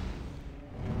engines.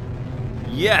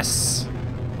 Yes.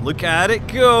 Look at it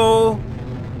go.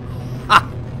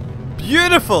 Ha!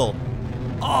 Beautiful.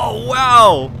 Oh,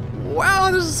 wow.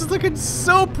 Wow, this is looking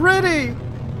so pretty.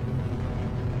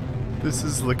 This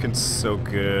is looking so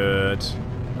good.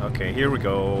 Okay, here we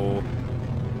go.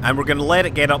 And we're going to let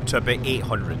it get up to about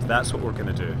 800. That's what we're going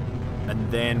to do.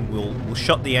 And then we'll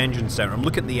shut the engines down. I'm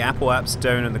looking at the apoapse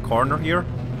down in the corner here.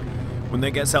 When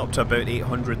that gets up to about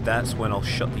 800, that's when I'll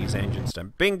shut these engines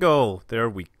down. Bingo! There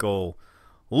we go.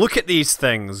 Look at these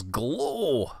things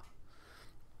glow.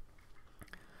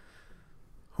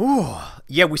 Ooh.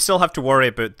 Yeah, we still have to worry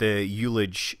about the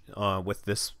ullage with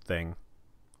this thing.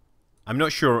 I'm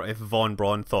not sure if von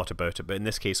Braun thought about it, but in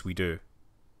this case we do.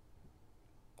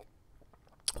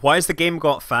 Why has the game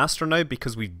got faster now?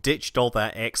 Because we've ditched all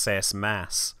that excess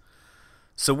mass.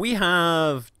 So we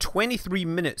have 23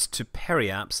 minutes to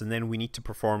periapse, and then we need to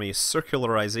perform a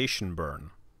circularization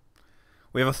burn.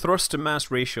 We have a thrust to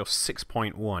mass ratio of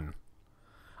 6.1.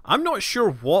 I'm not sure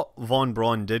what von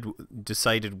Braun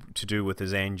decided to do with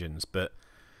his engines, but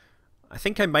I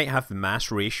think I might have the mass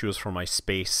ratios for my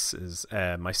spaces,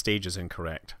 my stages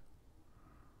incorrect.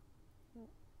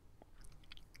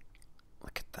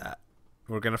 Look at that.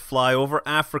 We're going to fly over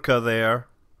Africa there.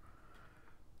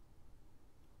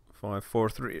 5, 4,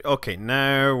 3. Okay,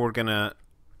 now we're going to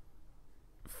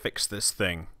fix this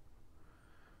thing.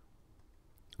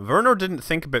 Werner didn't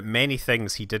think about many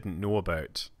things he didn't know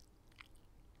about.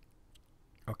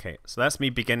 Okay, so that's me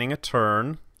beginning a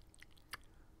turn.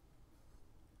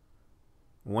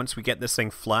 Once we get this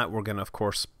thing flat, we're going to, of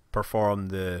course, perform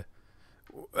the...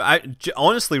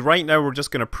 honestly, right now we're just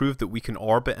going to prove that we can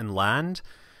orbit and land.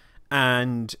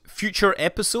 And future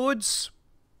episodes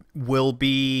will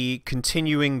be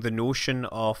continuing the notion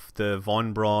of the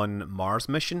von Braun Mars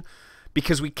mission,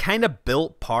 because we kind of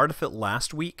built part of it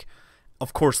last week.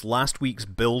 Of course, last week's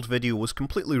build video was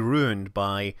completely ruined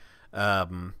by,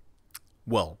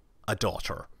 well, a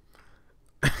daughter.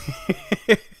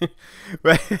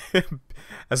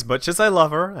 As much as I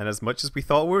love her, and as much as we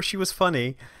thought she was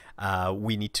funny,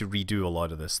 we need to redo a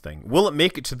lot of this thing. Will it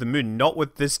make it to the moon? Not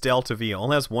with this delta V. It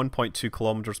only has 1.2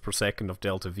 kilometers per second of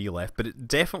delta V left, but it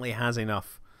definitely has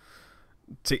enough.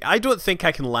 I don't think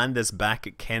I can land this back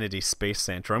at Kennedy Space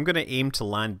Center. I'm going to aim to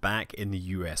land back in the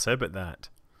US. How about that?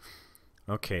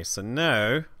 Okay, so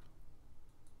now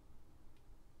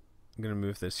I'm gonna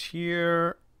move this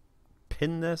here.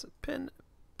 Pin this. Pin.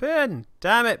 Pin!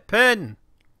 Damn it, pin!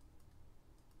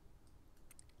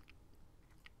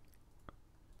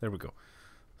 There we go.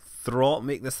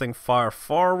 Make this thing fire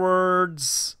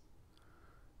forwards.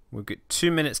 We've got 2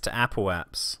 minutes to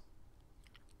apoapse.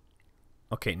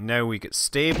 Okay, now we get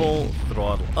stable.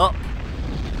 Throttle up.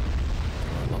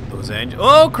 Throttle up those engines.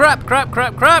 Oh, crap, crap,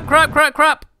 crap, crap, crap, crap,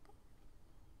 crap!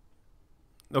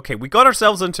 Okay, we got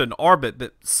ourselves into an orbit,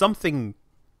 but something...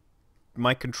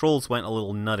 My controls went a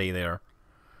little nutty there.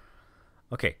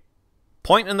 Okay.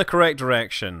 Point in the correct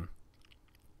direction.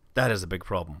 That is a big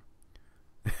problem.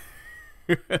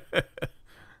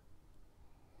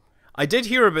 I did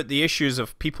hear about the issues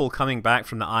of people coming back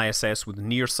from the ISS with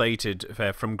nearsighted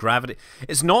from gravity.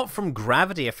 It's not from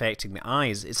gravity affecting the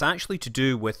eyes. It's actually to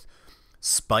do with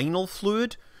spinal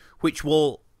fluid, which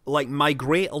will like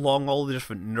migrate along all the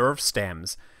different nerve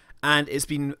stems, and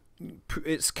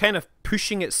it's kind of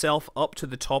pushing itself up to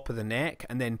the top of the neck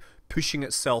and then pushing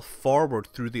itself forward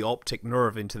through the optic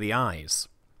nerve into the eyes.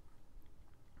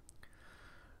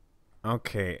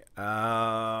 Okay,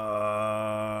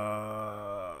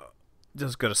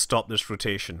 just gotta stop this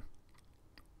rotation.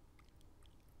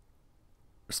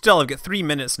 Still, I've got 3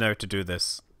 minutes now to do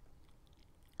this.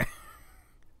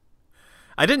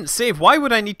 I didn't save. Why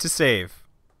would I need to save?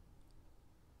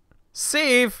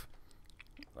 Save?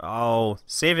 Oh,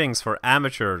 savings for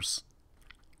amateurs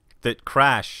that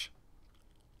crash.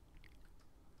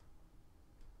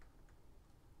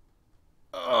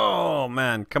 Oh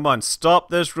man, come on, stop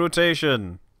this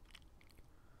rotation.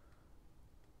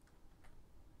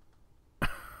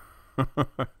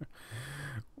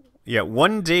 Yeah,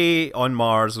 1 day on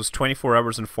Mars was 24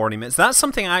 hours and 40 minutes. That's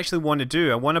something I actually want to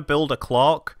do. I want to build a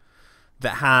clock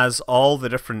that has all the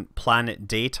different planet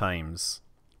daytimes,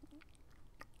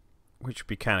 which would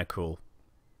be kind of cool.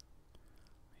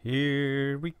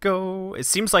 Here we go. It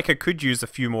seems like I could use a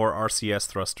few more RCS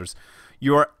thrusters.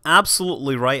 You are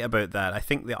absolutely right about that. I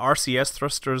think the RCS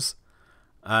thrusters,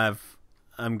 I'm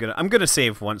gonna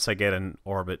save once I get in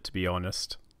orbit, to be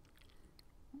honest.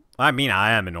 I mean,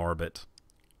 I am in orbit.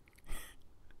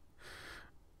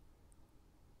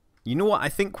 You know what? I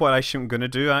think what I'm gonna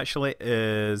do actually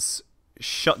is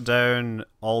shut down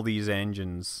all these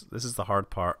engines. This is the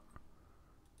hard part.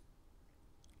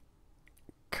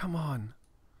 Come on.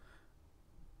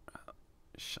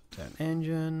 Shut down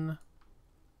engine.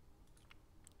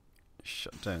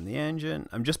 Shut down the engine.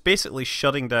 I'm just basically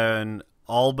shutting down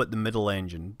all but the middle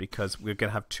engine because we're going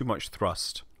to have too much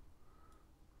thrust.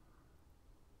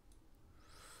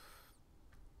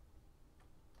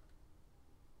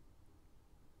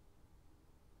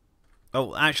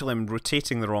 Oh, actually I'm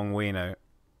rotating the wrong way now.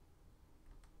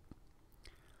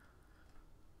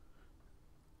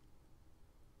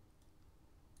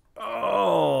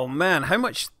 Oh man, how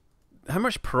much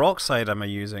peroxide am I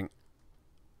using?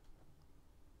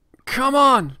 Come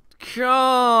on!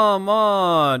 Come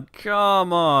on!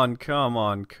 Come on! Come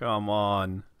on! Come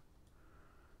on!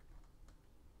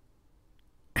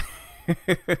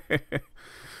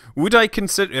 Would I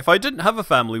consider, if I didn't have a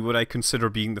family, would I consider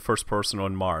being the first person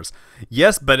on Mars?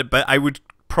 Yes, but I would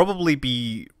probably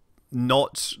be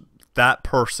not that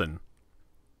person.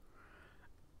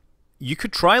 You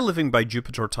could try living by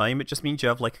Jupiter time. It just means you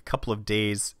have like a couple of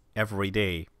days every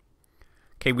day.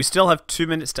 Okay, we still have 2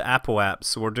 minutes to apoapse,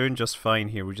 so we're doing just fine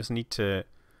here. We just need to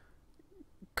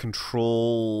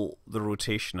control the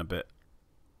rotation a bit.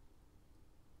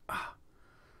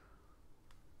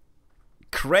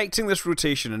 Correcting this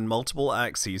rotation in multiple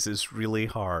axes is really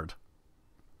hard.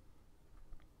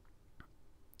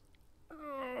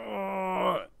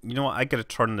 You know what? I gotta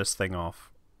turn this thing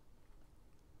off.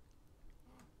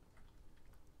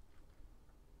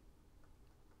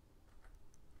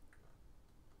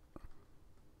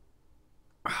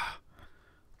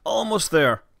 Almost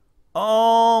there.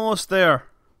 Almost there.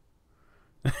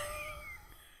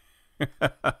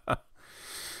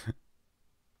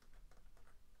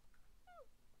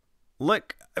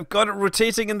 Look, I've got it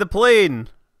rotating in the plane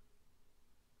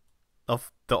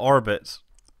of the orbit.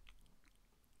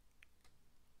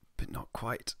 But not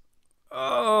quite.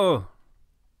 Oh.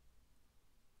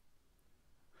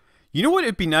 You know what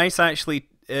would be nice actually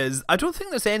is, I don't think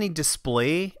there's any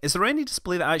display. Is there any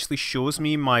display that actually shows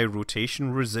me my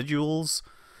rotation residuals,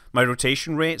 my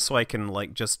rotation rate, so I can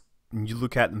like just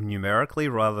look at them numerically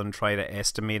rather than try to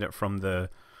estimate it from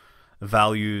the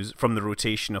values, from the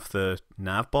rotation of the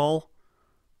nav ball?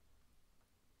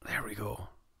 There we go.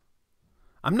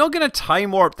 I'm not going to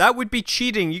time warp. That would be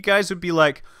cheating. You guys would be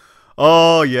like,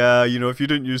 oh yeah, you know, if you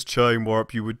didn't use time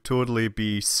warp, you would totally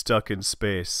be stuck in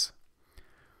space.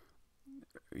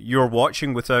 You're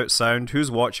watching without sound. Who's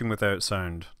watching without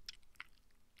sound?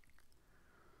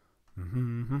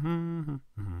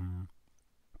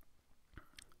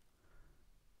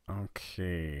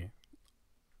 Okay.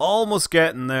 Almost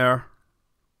getting there.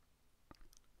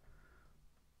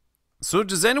 So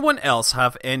does anyone else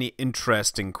have any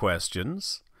interesting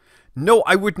questions? No,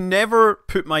 I would never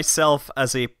put myself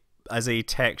as a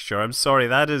texture. I'm sorry,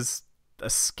 that is a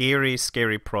scary,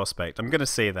 scary prospect. I'm going to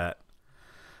say that.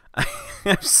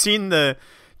 I've seen the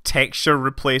texture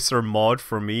replacer mod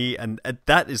for me, and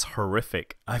that is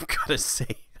horrific, I've got to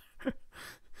say.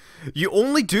 You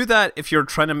only do that if you're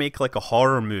trying to make like a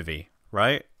horror movie,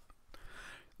 right?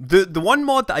 The one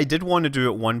mod that I did want to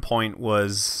do at one point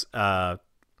was...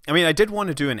 I did want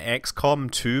to do an XCOM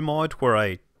 2 mod where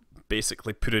I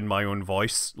basically put in my own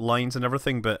voice lines and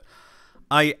everything, but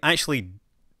I actually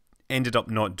ended up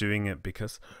not doing it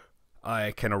because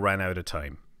I kind of ran out of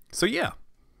time. So yeah.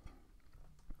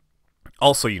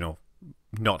 Also,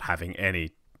 not having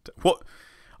any... What?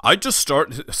 I just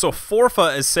started... So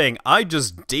Forfa is saying, I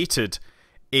just dated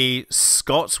a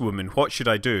Scotswoman. What should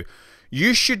I do?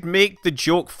 You should make the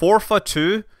joke... Forfa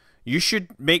 2... You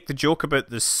should make the joke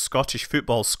about the Scottish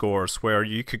football scores where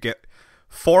you could get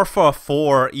Forfa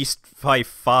 4, East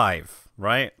 5,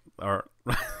 right? Or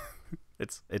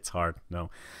it's hard. No.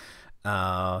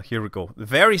 Here we go.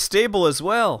 Very stable as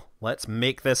well. Let's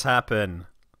make this happen.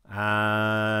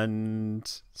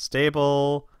 And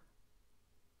stable.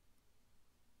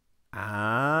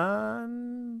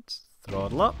 And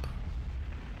throttle up.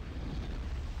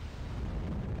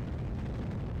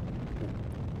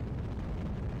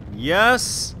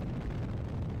 Yes.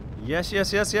 Yes,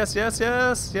 yes, yes, yes, yes,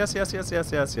 yes. Yes, yes, yes,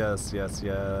 yes, yes, yes, yes,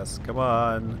 yes. Come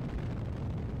on.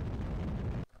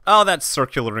 Oh, that's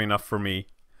circular enough for me.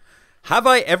 Have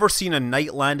I ever seen a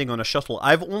night landing on a shuttle?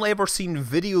 I've only ever seen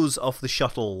videos of the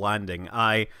shuttle landing.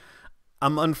 I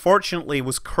unfortunately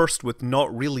was cursed with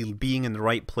not really being in the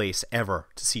right place ever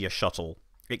to see a shuttle.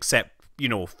 Except,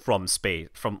 from space,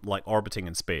 from like orbiting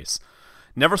in space.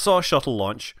 Never saw a shuttle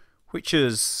launch, which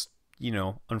is...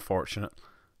 unfortunate.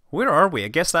 Where are we? I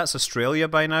guess that's Australia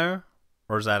by now?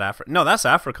 Or is that Africa? No, that's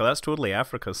Africa. That's totally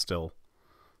Africa still.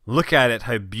 Look at it,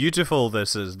 how beautiful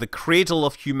this is. The cradle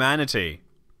of humanity.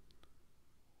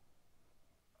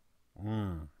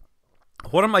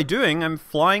 What am I doing? I'm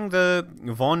flying the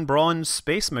von Braun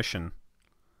space mission.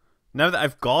 Now that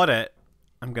I've got it,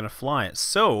 I'm going to fly it.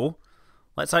 So,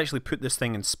 let's actually put this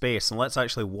thing in space and let's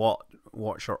actually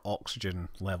watch our oxygen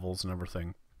levels and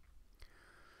everything.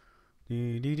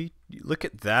 Look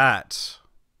at that.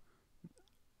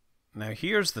 Now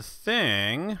here's the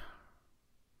thing.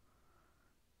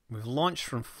 We've launched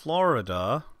from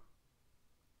Florida.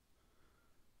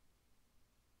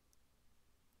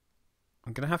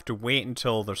 I'm going to have to wait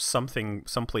until there's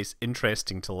someplace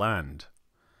interesting to land.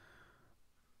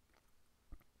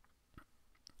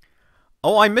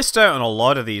 Oh, I missed out on a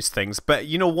lot of these things, but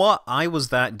you know what? I was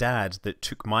that dad that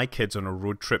took my kids on a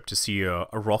road trip to see a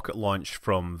rocket launch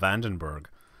from Vandenberg.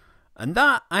 And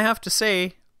that, I have to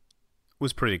say,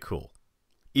 was pretty cool.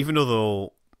 Even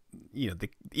though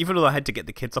I had to get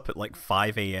the kids up at like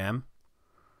 5 a.m.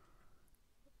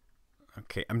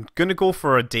 Okay, I'm going to go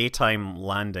for a daytime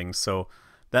landing, so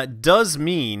that does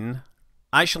mean...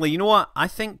 Actually, you know what? I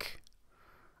think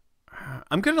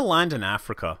I'm going to land in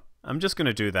Africa. I'm just going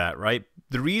to do that, right?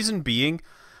 The reason being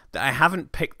that I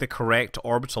haven't picked the correct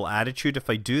orbital attitude. If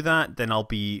I do that, then I'll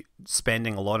be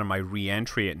spending a lot of my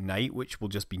re-entry at night, which will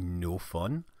just be no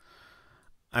fun.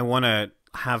 I want to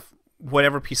have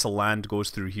whatever piece of land goes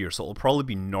through here, so it'll probably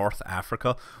be North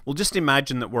Africa. We'll just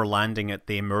imagine that we're landing at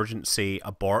the emergency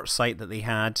abort site that they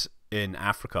had in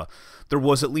Africa. There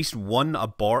was at least one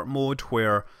abort mode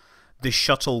where the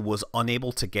shuttle was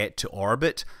unable to get to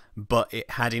orbit, but it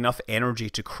had enough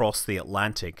energy to cross the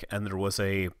Atlantic, and there was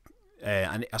a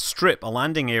strip, a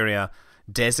landing area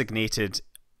designated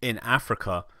in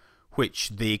Africa, which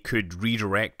they could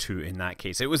redirect to in that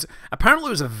case. Apparently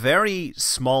it was a very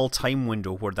small time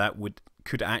window where that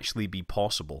could actually be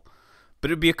possible.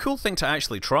 But it would be a cool thing to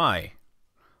actually try.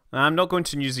 I'm not going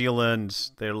to New Zealand.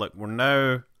 There, look, we're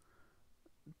now...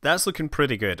 That's looking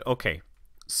pretty good. Okay,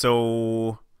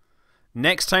 so...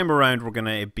 Next time around, we're going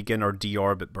to begin our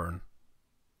deorbit burn.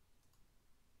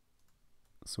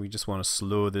 So we just want to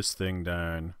slow this thing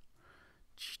down.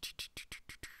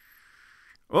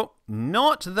 Oh,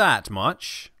 not that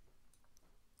much.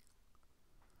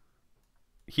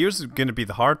 Here's going to be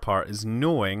the hard part, is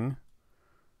knowing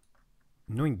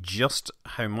just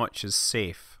how much is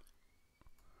safe.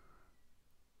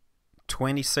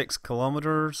 26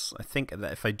 kilometers. I think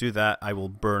that if I do that, I will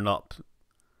burn up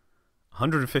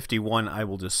 151, I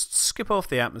will just skip off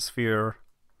the atmosphere.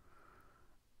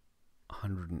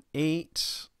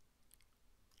 108.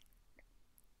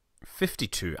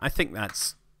 52. I think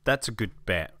that's a good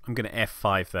bet. I'm going to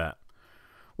F5 that.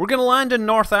 We're going to land in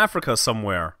North Africa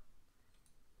somewhere.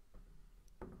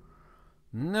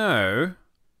 Now,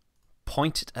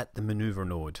 point it at the maneuver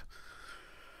node.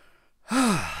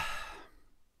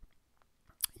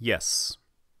 Yes.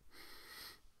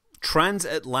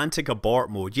 Transatlantic abort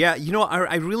mode. Yeah, you know,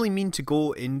 I really mean to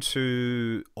go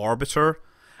into Orbiter.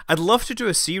 I'd love to do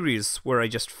a series where I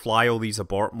just fly all these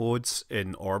abort modes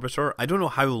in Orbiter. I don't know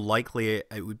how likely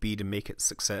it would be to make it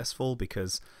successful,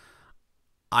 because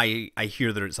I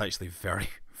hear that it's actually very,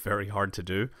 very hard to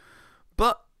do.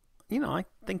 But, you know, I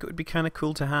think it would be kind of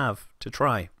cool to have, to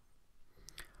try.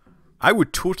 I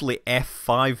would totally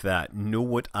F5 that, know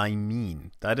what I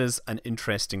mean. That is an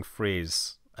interesting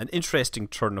phrase. An interesting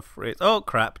turn of phrase. Oh,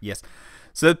 crap, yes.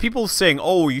 So the people saying,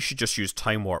 oh, you should just use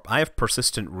Time Warp. I have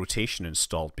persistent rotation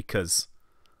installed because,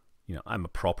 you know, I'm a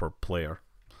proper player.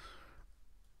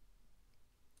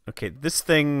 Okay, this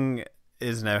thing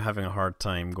is now having a hard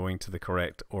time going to the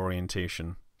correct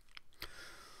orientation.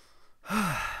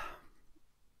 Have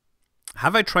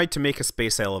I tried to make a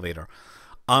space elevator?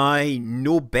 I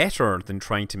know better than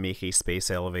trying to make a space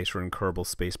elevator in Kerbal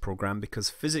Space Program, because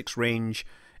physics range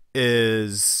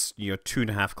is, you know,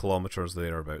 2.5 kilometers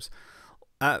thereabouts.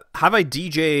 Have I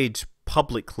DJ'd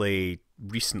publicly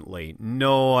recently?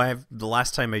 No, the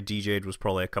last time I DJ'd was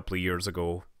probably a couple of years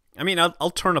ago. I mean,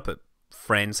 I'll turn up at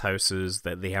friends' houses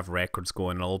that they have records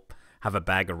going, and I'll have a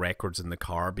bag of records in the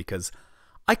car because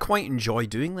I quite enjoy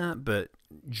doing that, but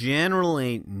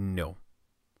generally, no.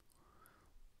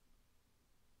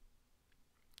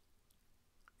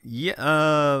 Yeah,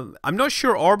 I'm not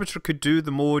sure Orbiter could do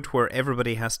the mode where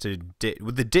everybody has to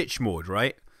with the ditch mode,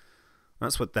 right?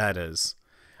 That's what that is.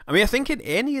 I mean, I think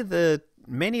in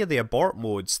many of the abort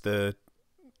modes, the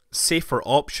safer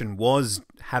option was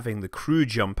having the crew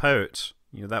jump out.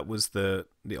 You know, that was the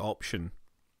option.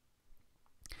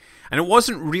 And it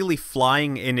wasn't really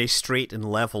flying in a straight and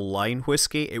level line,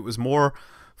 Whiskey. It was more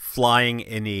flying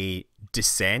in a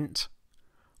descent.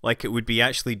 Like, it would be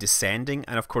actually descending.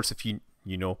 And of course, if you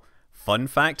know, fun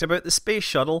fact about the space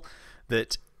shuttle,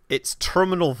 that its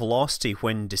terminal velocity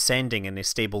when descending in a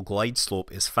stable glide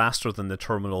slope is faster than the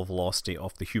terminal velocity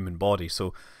of the human body.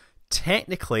 So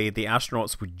technically, the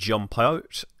astronauts would jump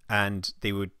out and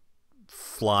they would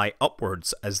fly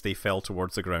upwards as they fell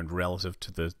towards the ground relative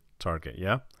to the target,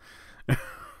 yeah?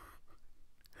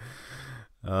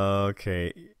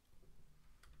 Okay.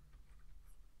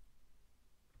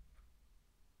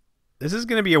 This is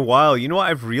going to be a while. You know what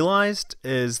I've realized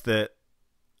is that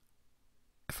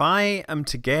if I am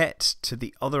to get to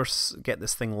the other, get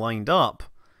this thing lined up,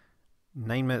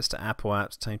 9 minutes to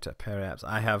apoapse, time to periapse,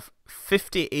 I have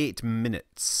 58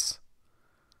 minutes.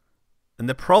 And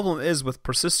the problem is, with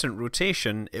persistent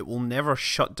rotation, it will never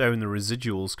shut down the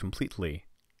residuals completely.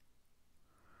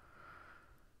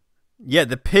 Yeah,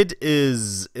 the PID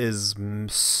is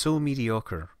so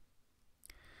mediocre.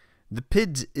 The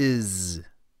PID is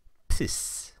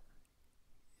piss.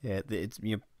 Yeah, it's,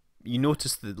 you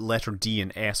notice the letter D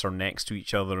and S are next to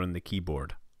each other on the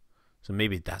keyboard, so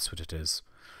maybe that's what it is.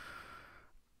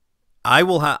 I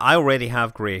already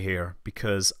have grey hair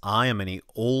because I am an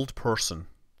old person.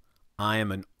 I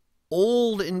am an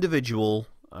old individual,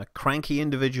 a cranky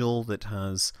individual that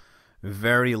has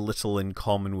very little in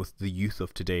common with the youth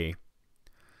of today.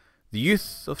 The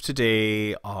youth of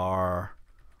today are,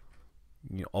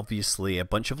 you know, obviously a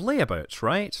bunch of layabouts,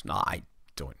 right? No, I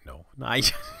don't know.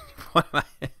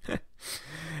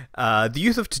 The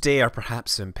youth of today are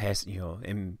perhaps what's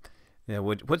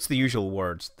the usual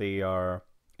words? They are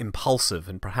impulsive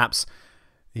and perhaps,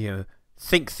 you know,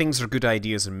 think things are good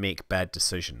ideas and make bad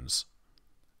decisions.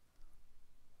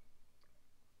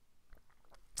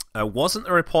 Wasn't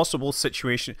there a possible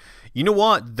situation? You know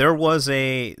what? There was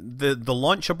the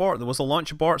launch abort. There was a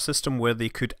launch abort system where they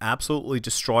could absolutely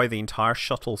destroy the entire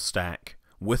shuttle stack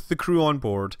with the crew on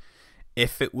board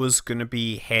if it was going to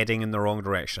be heading in the wrong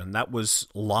direction. That was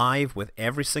live with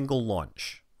every single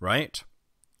launch, right?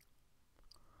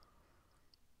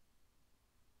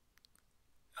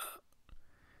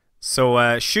 So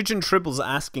Shujin Tribble's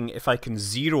asking if I can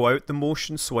zero out the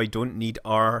motion so I don't need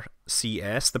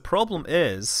RCS. The problem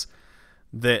is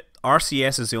that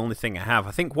RCS is the only thing I have.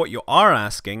 I think what you are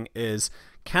asking is,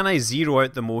 can I zero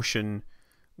out the motion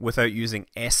without using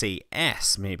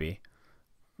SAS, maybe?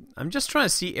 I'm just trying to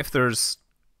see if there's...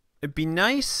 It'd be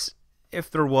nice if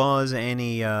there was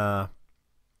any...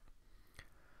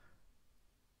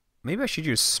 Maybe I should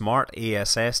use Smart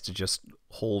ASS to just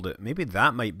hold it. Maybe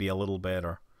that might be a little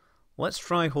better. Let's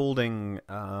try holding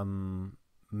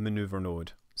maneuver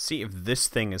node. See if this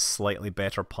thing is slightly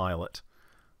better pilot.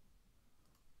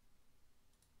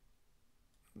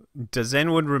 Does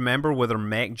anyone remember whether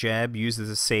Mech Jab uses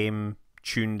the same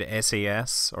tuned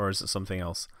SAS, or is it something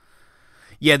else?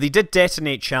 Yeah, they did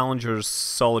detonate Challenger's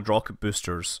solid rocket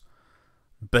boosters,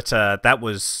 but that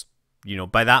was, you know,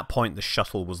 by that point the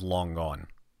shuttle was long gone.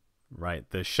 Right,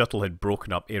 the shuttle had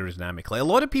broken up aerodynamically. A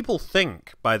lot of people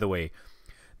think, by the way,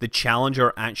 the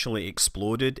Challenger actually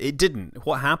exploded. It didn't.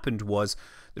 What happened was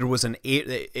there was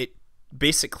it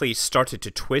basically started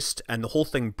to twist, and the whole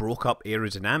thing broke up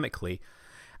aerodynamically.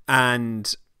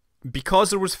 And because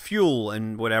there was fuel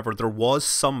and whatever, there was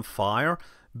some fire,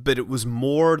 but it was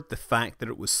more the fact that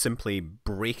it was simply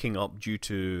breaking up due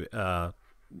to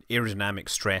aerodynamic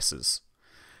stresses.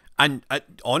 And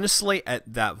honestly,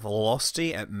 at that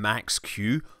velocity, at max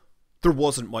Q, there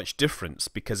wasn't much difference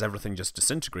because everything just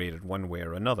disintegrated one way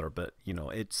or another. But, you know,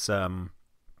 it's...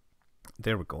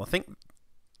 there we go. I think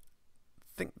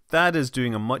that is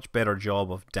doing a much better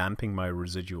job of damping my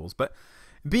residuals. But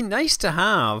it'd be nice to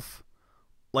have,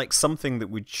 like, something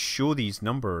that would show these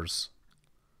numbers.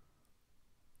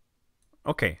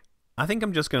 Okay. I think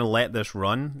I'm just going to let this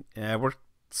run. We're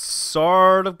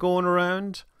sort of going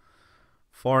around.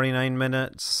 49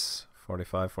 minutes.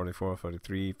 45, 44,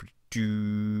 43,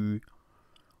 42...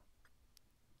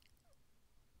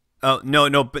 Oh,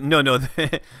 no, but no.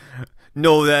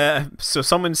 No, so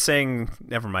someone's saying,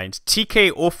 never mind.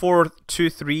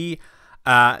 TK0423,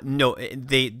 no,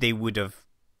 they would have,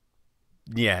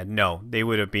 yeah, no, they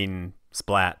would have been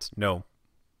splat, no.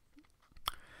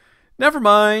 Never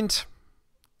mind.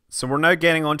 So we're now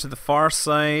getting onto the far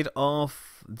side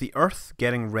of the Earth,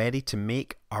 getting ready to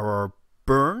make our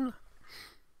burn.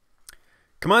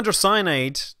 Commander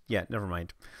Cyanide, yeah, never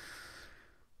mind.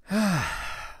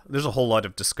 There's a whole lot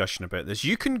of discussion about this.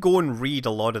 You can go and read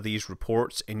a lot of these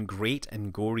reports in great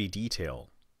and gory detail.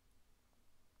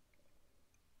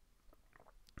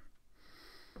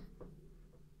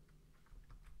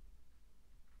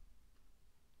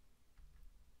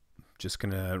 Just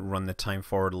gonna run the time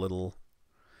forward a little.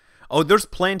 Oh, there's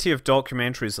plenty of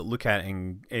documentaries that look at it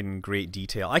in great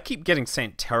detail. I keep getting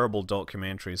sent terrible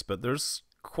documentaries, but there's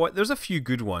a few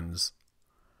good ones.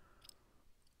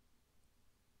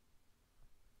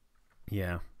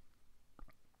 Yeah.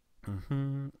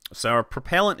 So our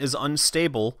propellant is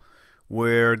unstable.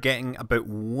 We're getting about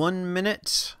 1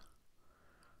 minute.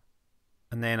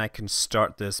 And then I can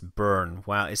start this burn.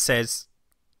 Wow, it says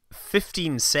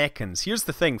 15 seconds. Here's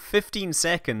the thing, 15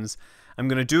 seconds. I'm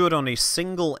going to do it on a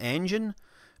single engine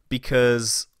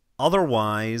because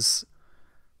otherwise,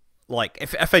 like,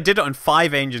 if I did it on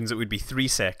 5 engines, it would be 3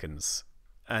 seconds.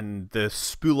 And the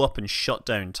spool up and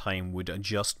shutdown time would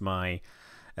adjust my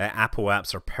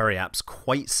apoapse or periapse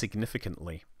quite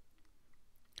significantly.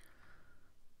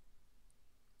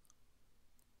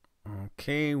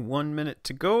 Okay, 1 minute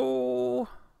to go.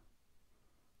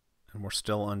 And we're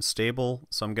still unstable.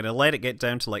 So I'm going to let it get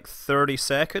down to like 30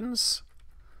 seconds.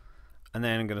 And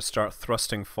then I'm going to start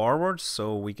thrusting forward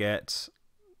so we get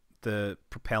the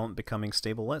propellant becoming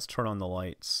stable. Let's turn on the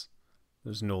lights.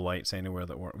 There's no lights anywhere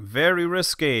that work. Very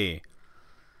risky.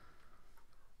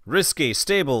 Risky,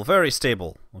 stable, very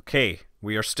stable. Okay,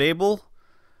 we are stable.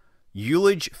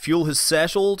 Ullage, fuel has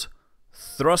settled.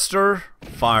 Thruster,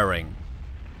 firing.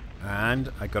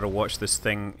 And I gotta watch this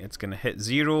thing. It's gonna hit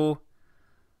 0.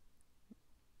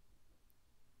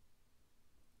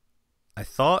 I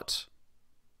thought.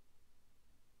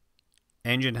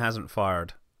 Engine hasn't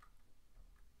fired.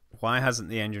 Why hasn't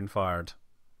the engine fired?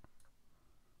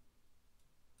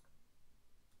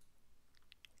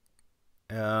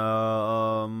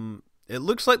 It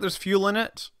looks like there's fuel in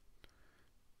it.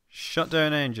 Shut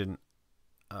down engine.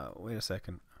 Wait a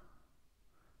second.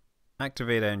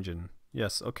 Activate engine.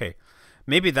 Yes, okay.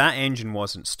 Maybe that engine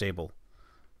wasn't stable.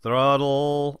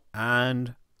 Throttle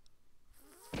and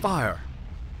fire.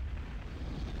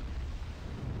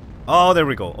 Oh, there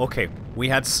we go. Okay. We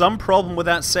had some problem with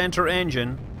that center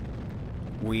engine.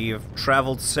 We've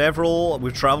traveled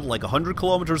like 100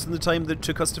 kilometers in the time that it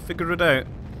took us to figure it out.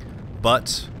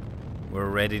 But we're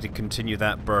ready to continue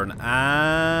that burn.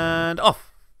 And off.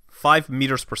 5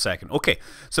 meters per second. Okay,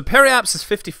 so periapse is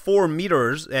 54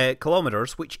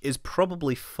 kilometers, which is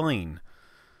probably fine.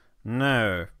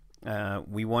 Now,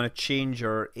 we want to change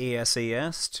our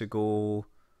ASAS to go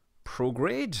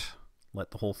prograde.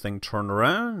 Let the whole thing turn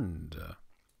around.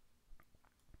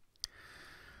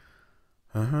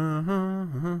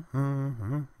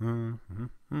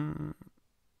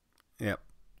 Yep.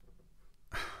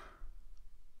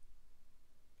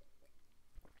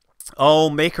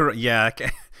 Oh, maker, yeah. Okay.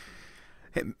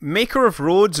 Maker of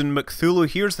roads and Cthulhu,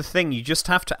 here's the thing. You just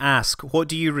have to ask, what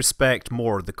do you respect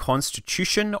more, the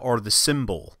Constitution or the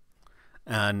symbol?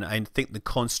 And I think the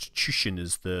Constitution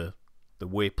is the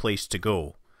way place to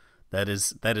go. That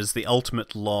is the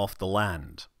ultimate law of the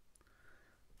land.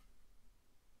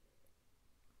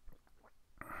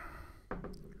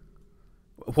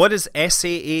 What is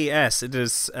SAAS? It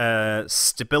is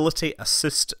Stability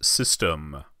Assist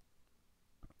System.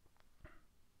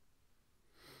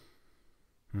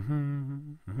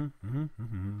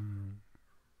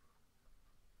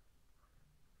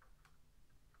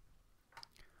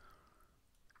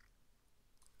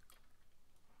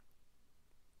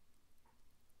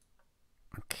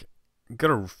 Okay. Got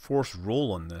a force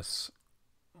roll on this.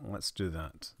 Let's do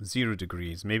that. 0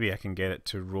 degrees. Maybe I can get it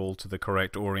to roll to the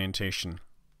correct orientation.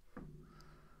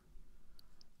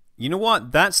 You know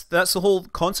what? That's the whole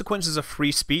consequences of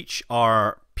free speech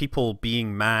are people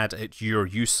being mad at your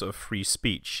use of free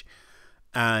speech.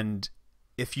 And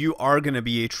if you are going to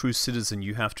be a true citizen,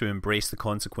 you have to embrace the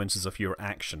consequences of your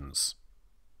actions.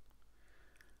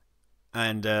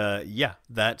 And yeah,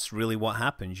 that's really what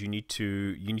happens. You need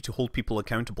to hold people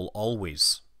accountable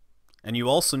always. And you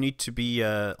also need to be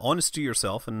honest to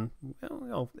yourself, and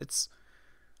it's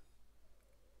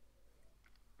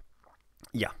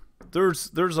yeah.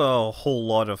 There's a whole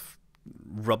lot of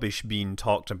rubbish being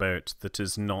talked about that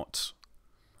is not.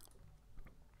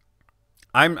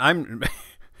 I'm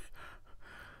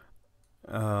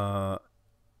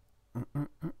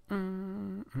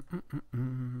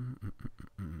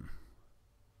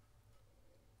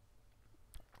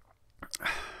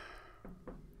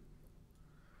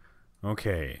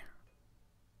okay.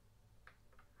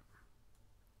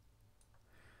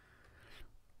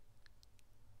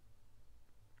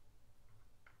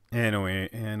 Anyway.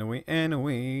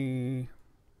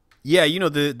 Yeah, you know,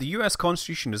 the US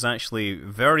Constitution is actually a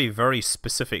very, very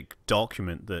specific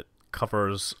document that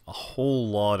covers a whole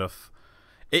lot of...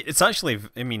 It's actually,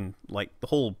 I mean, like, the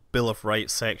whole Bill of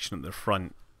Rights section at the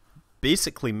front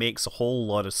basically makes a whole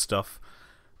lot of stuff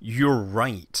your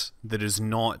right that is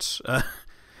not...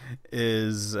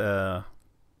 is not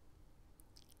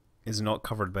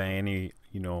covered by any,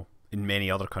 you know, in many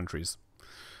other countries.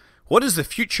 What is the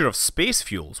future of space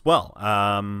fuels? Well,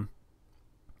 I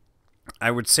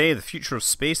would say the future of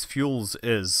space fuels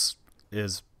is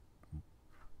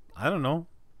I don't know.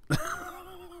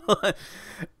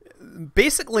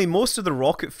 Basically, most of the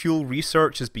rocket fuel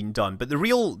research has been done, but the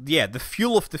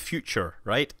fuel of the future,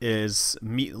 right, is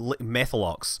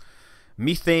methalox,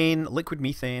 methane, liquid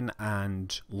methane,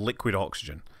 and liquid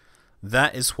oxygen.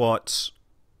 That is what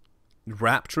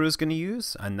Raptor is going to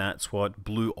use, and that's what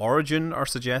Blue Origin are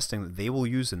suggesting that they will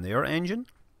use in their engine.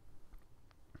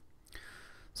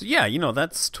 So yeah, you know,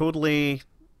 that's totally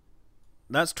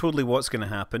what's going to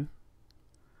happen.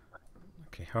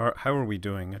 Okay, how are we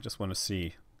doing? I just want to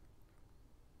see.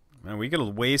 Man, we got a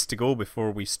ways to go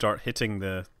before we start hitting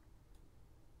the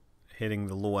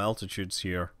low altitudes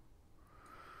here.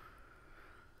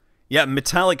 Yeah,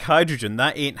 metallic hydrogen,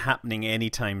 that ain't happening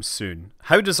anytime soon.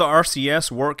 How does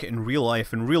RCS work in real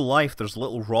life? In real life, there's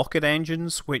little rocket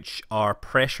engines which are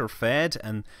pressure fed,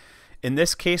 and in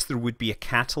this case there would be a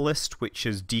catalyst which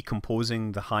is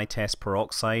decomposing the high test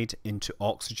peroxide into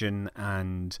oxygen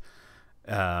and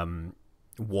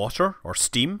water or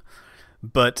steam.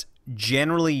 But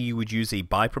generally you would use a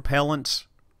bipropellant,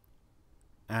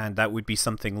 and that would be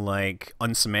something like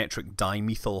unsymmetric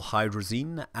dimethyl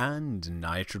hydrazine and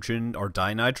nitrogen or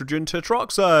dinitrogen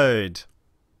tetroxide.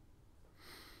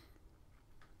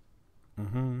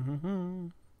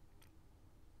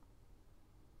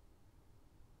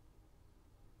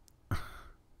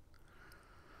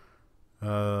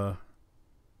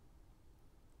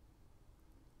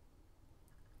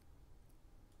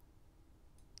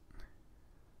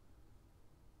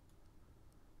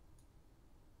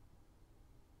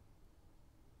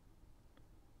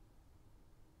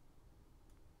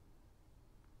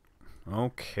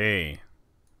 Okay.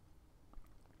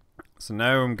 So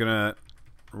now I'm gonna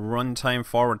run time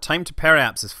forward. Time to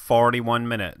periapse is 41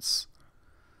 minutes.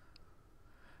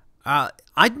 I'm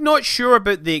not sure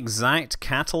about the exact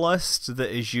catalyst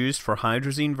that is used for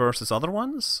hydrazine versus other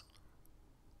ones.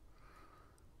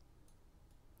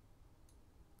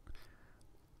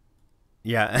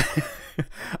 Yeah.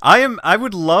 I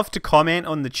would love to comment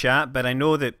on the chat, but I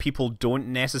know that people don't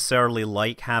necessarily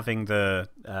like having the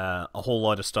a whole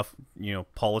lot of stuff, you know,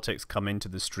 politics come into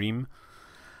the stream.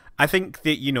 I think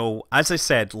that, you know, as I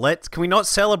said, can we not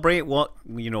celebrate what,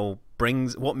 you know,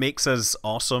 what makes us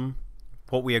awesome?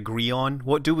 What we agree on?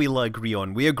 What do we agree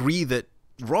on? We agree that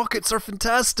rockets are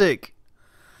fantastic.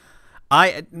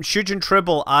 Shujin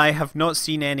Tribble, I have not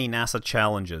seen any NASA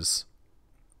challenges.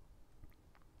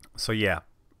 So yeah,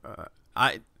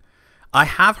 I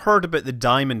have heard about the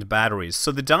diamond batteries.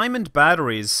 So the diamond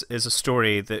batteries is a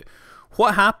story that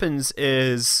what happens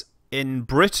is in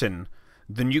Britain,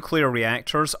 the nuclear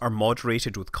reactors are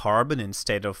moderated with carbon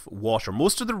instead of water.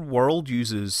 Most of the world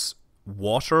uses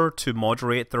water to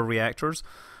moderate their reactors.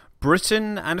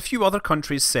 Britain and a few other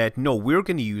countries said, no, we're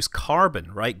going to use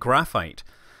carbon, right? Graphite.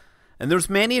 And there's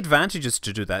many advantages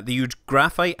to do that. They use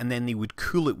graphite and then they would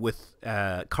cool it with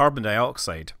carbon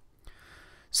dioxide.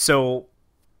 So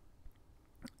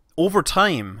over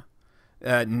time,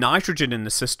 nitrogen in the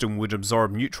system would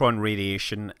absorb neutron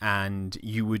radiation and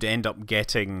you would end up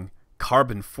getting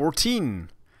carbon-14.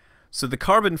 So the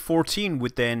carbon-14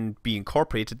 would then be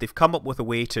incorporated. They've come up with a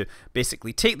way to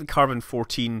basically take the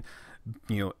carbon-14,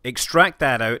 extract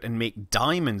that out and make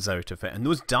diamonds out of it. And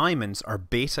those diamonds are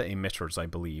beta emitters, I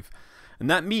believe. And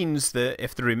that means that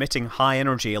if they're emitting high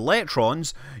energy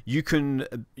electrons, you can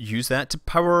use that to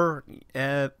power,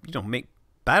 make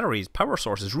batteries, power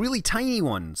sources, really tiny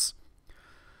ones.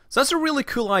 So that's a really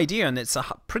cool idea, and it's a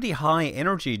pretty high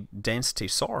energy density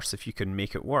source if you can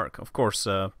make it work. Of course,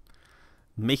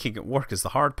 making it work is the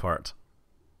hard part.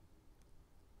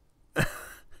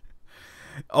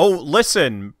 Oh,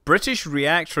 listen, British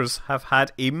reactors have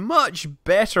had a much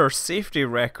better safety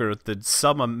record than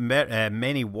some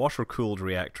many water-cooled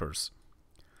reactors.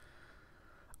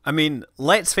 I mean,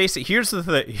 let's face it, here's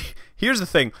the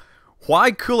thing.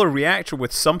 Why cool a reactor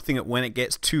with something that when it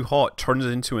gets too hot turns it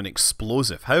into an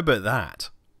explosive? How about that?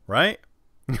 Right?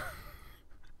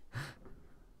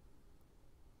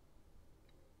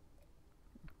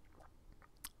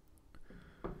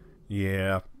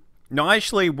 Yeah. No, I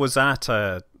actually was at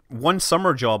one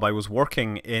summer job. I was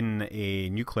working in a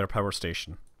nuclear power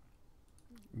station.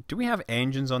 Do we have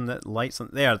engines on the lights?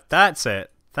 There, that's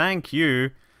it. Thank you.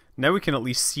 Now we can at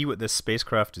least see what this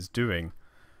spacecraft is doing.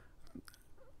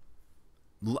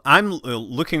 I'm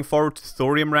looking forward to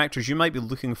thorium reactors. You might be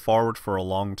looking forward for a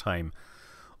long time.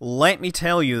 Let me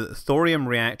tell you that thorium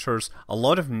reactors, a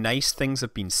lot of nice things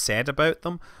have been said about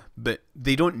them, but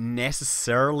they don't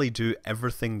necessarily do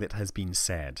everything that has been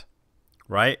said.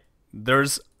 Right? There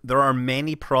are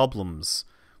many problems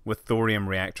with thorium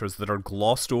reactors that are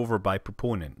glossed over by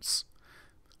proponents.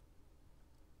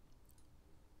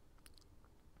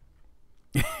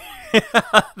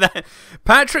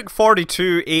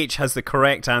 Patrick42H has the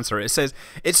correct answer. It says,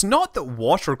 it's not that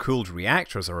water-cooled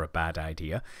reactors are a bad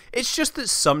idea, it's just that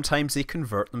sometimes they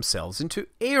convert themselves into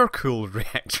air-cooled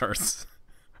reactors.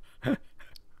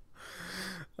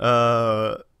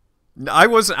 I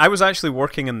was actually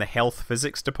working in the health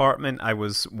physics department. I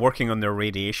was working on their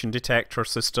radiation detector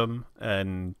system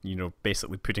and,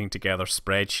 basically putting together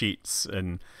spreadsheets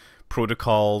and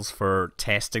protocols for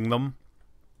testing them.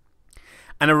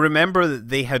 And I remember that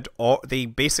they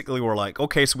basically were like,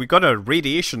 okay, so we got a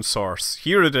radiation source.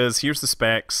 Here it is. Here's the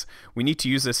specs. We need to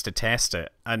use this to test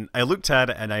it. And I looked at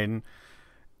it and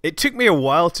it took me a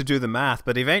while to do the math,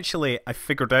 but eventually I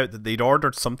figured out that they'd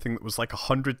ordered something that was like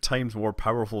 100 times more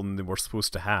powerful than they were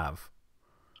supposed to have.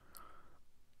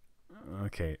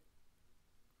 Okay.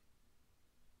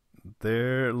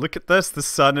 There, look at this. The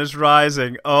sun is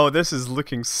rising. Oh, this is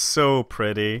looking so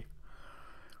pretty.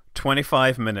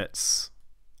 25 minutes.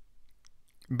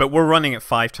 But we're running at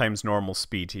 5 times normal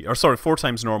speed here. Or sorry, 4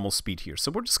 times normal speed here.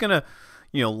 So we're just going to,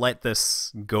 let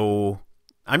this go.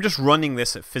 I'm just running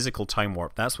this at physical time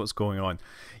warp. That's what's going on.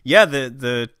 Yeah,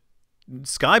 the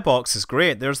skybox is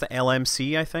great. There's the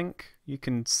LMC, I think. You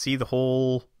can see the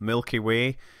whole Milky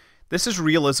Way. This is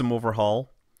Realism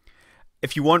Overhaul.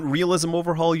 If you want Realism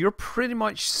Overhaul, you're pretty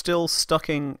much still stuck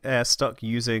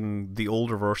using the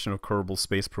older version of Kerbal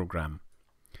Space Program.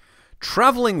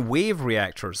 Traveling wave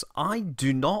reactors, I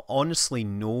do not honestly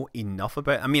know enough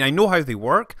about. I mean, I know how they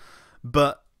work,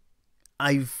 but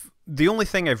the only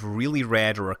thing I've really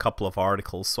read are a couple of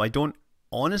articles, so I don't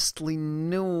honestly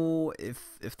know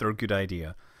if they're a good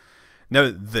idea. Now,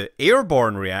 the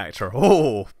airborne reactor,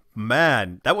 oh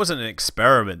man, that wasn't an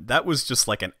experiment. That was just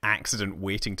like an accident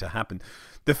waiting to happen.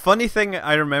 The funny thing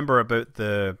I remember about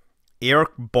the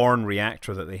airborne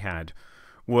reactor that they had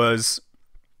was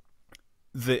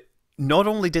that not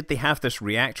only did they have this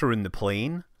reactor in the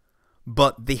plane,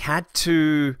 but they had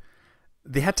to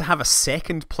have a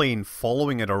second plane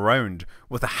following it around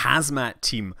with a hazmat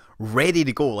team ready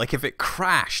to go. Like if it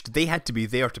crashed, they had to be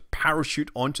there to parachute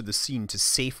onto the scene to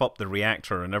safe up the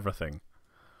reactor and everything.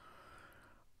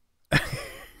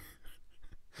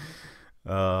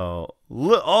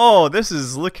 Oh, this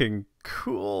is looking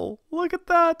cool. Look at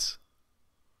that.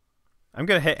 I'm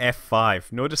going to hit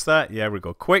F5. Notice that? Yeah, we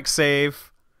go. Quick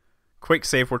save. Quick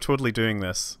save. We're totally doing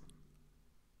this.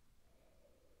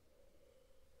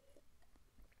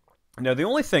 Now, the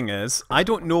only thing is, I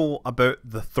don't know about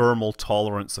the thermal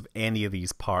tolerance of any of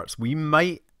these parts. We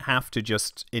might have to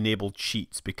just enable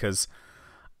cheats because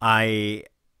I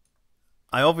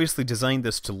obviously designed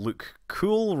this to look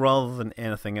cool rather than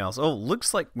anything else. Oh,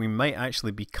 looks like we might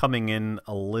actually be coming in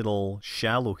a little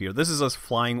shallow here. This is us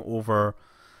flying over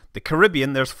the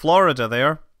Caribbean. There's Florida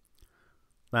there.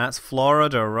 That's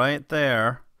Florida right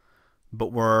there.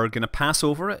 But we're going to pass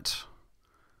over it.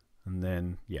 And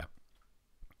then, yeah.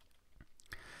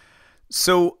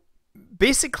 So,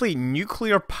 basically,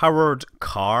 nuclear-powered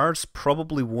cars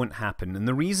probably won't happen. And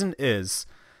the reason is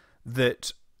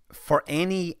that for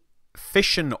any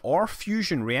fission or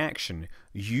fusion reaction,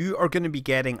 you are going to be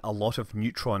getting a lot of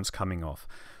neutrons coming off.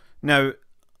 Now,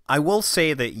 I will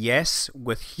say that yes,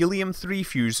 with helium-3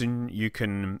 fusion,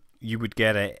 you would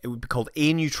get it would be called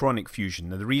aneutronic fusion.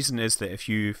 Now, the reason is that if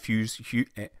you fuse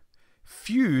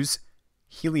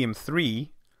helium-3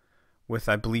 with,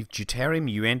 I believe,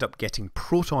 deuterium, you end up getting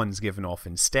protons given off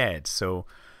instead. So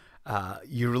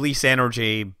you release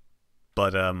energy,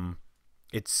 but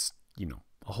it's, you know,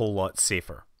 a whole lot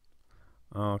safer.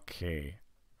 Okay.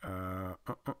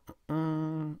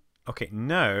 Okay,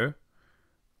 now,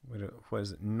 what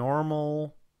is it?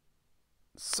 Normal.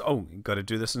 So, oh, you got to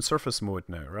do this in surface mode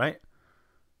now, right?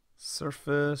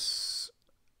 Surface.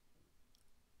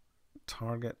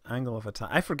 Target. Angle of attack.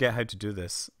 I forget how to do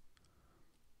this.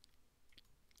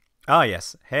 Ah,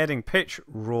 yes. Heading, pitch,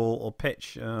 roll, or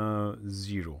pitch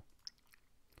 0.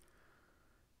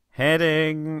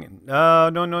 Heading. No.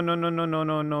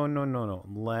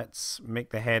 Let's make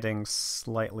the heading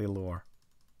slightly lower.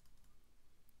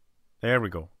 There we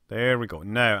go. There we go.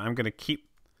 Now, I'm going to keep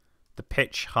the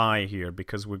pitch high here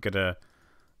because we're going to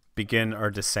begin our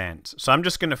descent. So I'm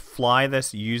just going to fly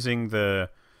this using the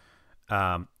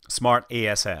smart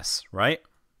ASS, right?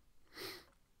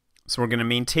 So we're going to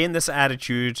maintain this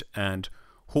attitude and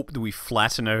hope that we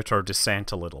flatten out our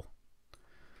descent a little.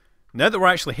 Now that we're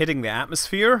actually hitting the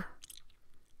atmosphere,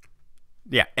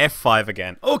 yeah, F5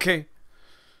 again. Okay.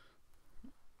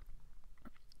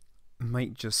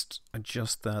 Might just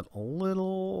adjust that a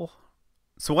little.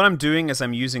 So what I'm doing is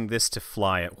I'm using this to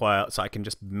fly it, so I can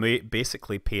just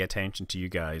basically pay attention to you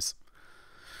guys.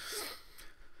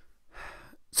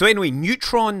 So anyway,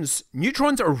 neutrons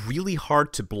are really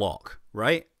hard to block,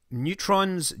 right?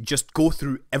 Neutrons just go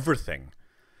through everything.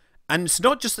 And it's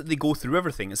not just that they go through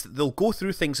everything, it's that they'll go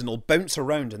through things and they'll bounce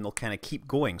around and they'll kind of keep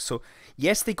going. So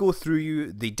yes, they go through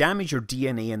you, they damage your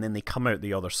DNA, and then they come out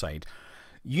the other side.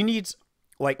 You need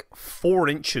like 4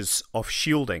 inches of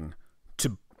shielding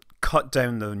to cut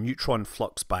down the neutron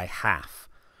flux by half.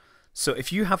 So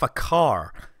if you have a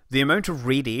car, the amount of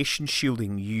radiation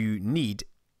shielding you need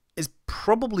is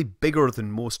probably bigger than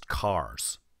most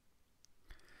cars.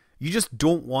 You just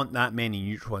don't want that many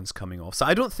neutrons coming off. So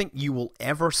I don't think you will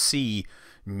ever see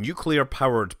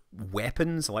nuclear-powered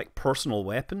weapons, like personal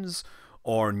weapons,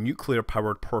 or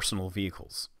nuclear-powered personal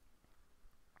vehicles.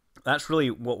 That's really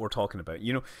what we're talking about.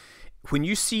 You know, when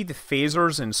you see the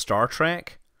phasers in Star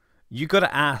Trek, you got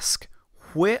to ask,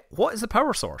 what is the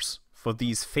power source for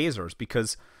these phasers?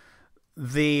 Because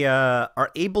they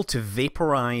are able to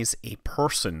vaporize a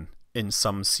person in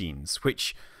some scenes,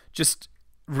 which just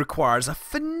requires a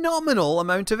phenomenal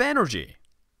amount of energy.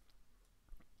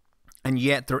 And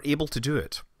yet they're able to do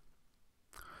it.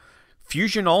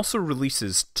 Fusion also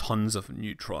releases tons of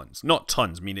neutrons. Not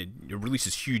tons, I mean it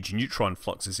releases huge neutron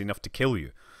fluxes enough to kill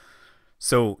you.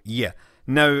 So, yeah.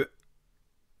 Now,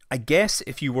 I guess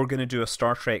if you were going to do a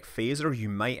Star Trek phaser, you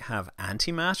might have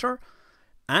antimatter.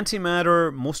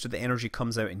 Antimatter, most of the energy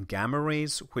comes out in gamma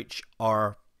rays, which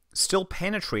are still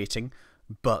penetrating,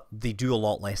 but they do a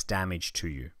lot less damage to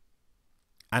you.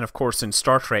 And of course, in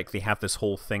Star Trek, they have this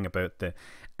whole thing about the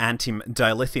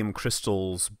dilithium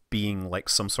crystals being like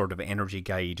some sort of energy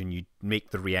guide, and you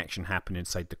make the reaction happen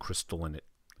inside the crystal, and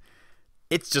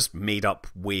it's just made up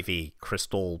wavy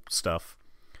crystal stuff.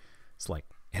 It's like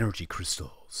energy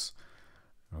crystals.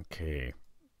 Okay.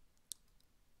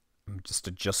 I'm just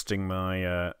adjusting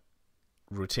my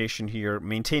rotation here,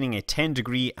 maintaining a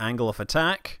 10-degree angle of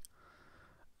attack.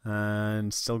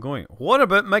 And still going. What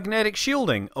about magnetic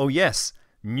shielding? Oh yes,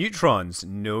 neutrons,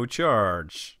 no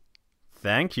charge.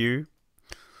 Thank you.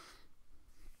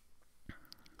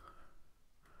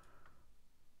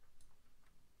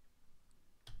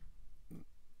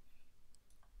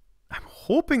 I'm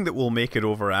hoping that we'll make it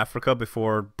over Africa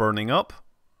before burning up.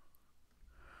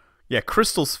 Yeah,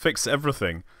 crystals fix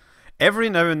everything. every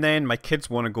now and then my kids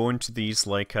want to go into these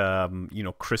like you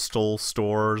know, crystal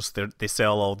stores. They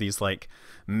sell all these like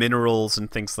minerals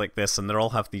and things like this, and they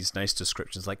all have these nice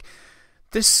descriptions like,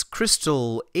 this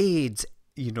crystal aids,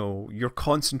 you know, your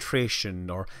concentration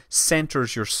or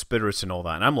centers your spirit and all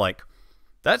that. And I'm like,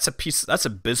 that's a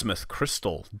bismuth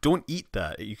crystal. Don't eat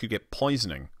that. You could get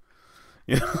poisoning.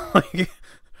 You know, like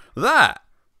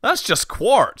that's just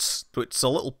quartz. It's a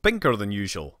little pinker than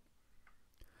usual.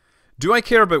 Do I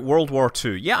care about World War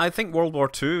II? Yeah, I think World War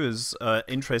II is an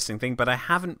interesting thing, but I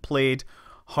haven't played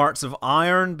Hearts of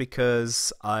Iron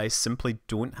because I simply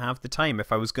don't have the time.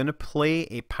 If I was going to play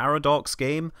a Paradox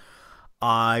game,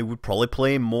 I would probably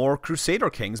play more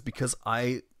Crusader Kings because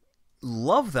I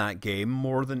love that game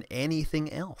more than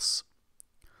anything else.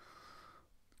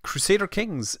 Crusader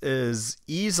Kings is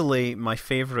easily my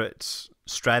favorite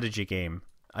strategy game.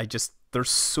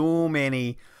 There's so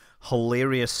many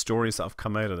hilarious stories that have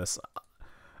come out of this.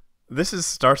 This is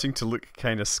starting to look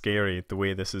kind of scary, the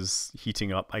way this is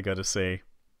heating up, I gotta say.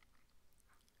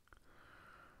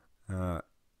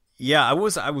 Yeah, I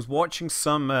was watching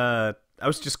some, I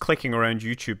was just clicking around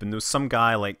YouTube, and there was some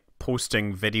guy like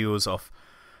posting videos of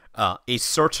a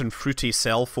certain fruity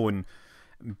cell phone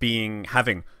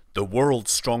having the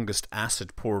world's strongest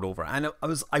acid poured over. And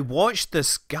I watched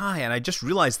this guy, and I just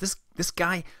realized this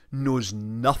guy knows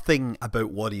nothing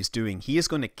about what he's doing. He is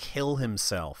going to kill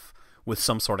himself with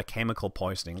some sort of chemical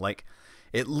poisoning. Like,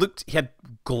 he had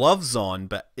gloves on,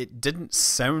 but it didn't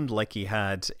sound like he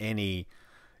had any,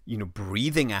 you know,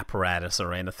 breathing apparatus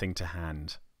or anything to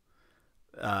hand.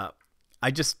 I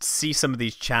just see some of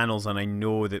these channels and I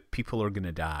know that people are going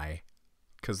to die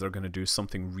because they're going to do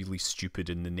something really stupid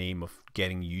in the name of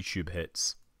getting YouTube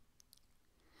hits.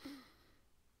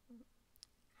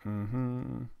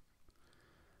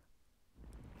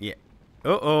 Yeah.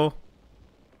 Uh-oh.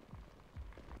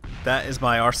 That is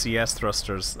my RCS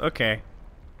thrusters. Okay.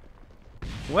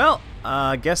 Well,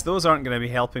 I guess those aren't going to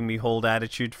be helping me hold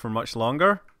attitude for much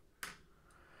longer.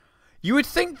 You would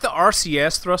think the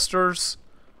RCS thrusters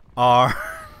are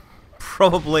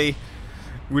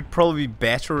would probably be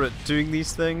better at doing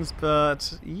these things,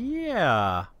 but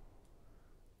yeah.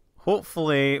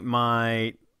 Hopefully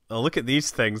look at these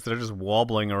things, they're just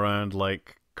wobbling around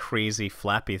like crazy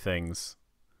flappy things.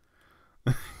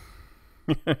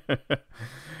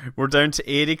 We're down to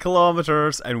 80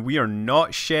 kilometers and we are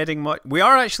not shedding much. We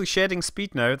are actually shedding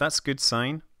speed now, that's a good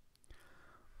sign.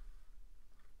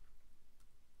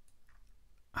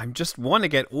 I just want to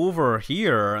get over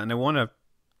here and I want to,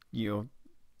 you know,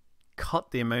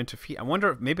 cut the amount of heat. I wonder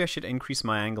if maybe I should increase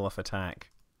my angle of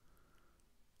attack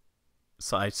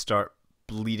so I start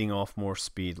bleeding off more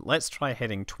speed. Let's try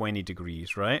hitting 20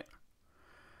 degrees, right?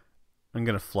 I'm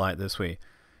going to fly it this way.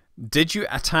 Did you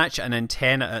attach an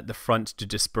antenna at the front to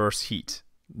disperse heat?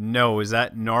 No, is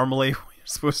that normally what you're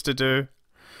supposed to do?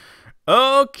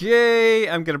 Okay,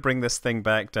 I'm going to bring this thing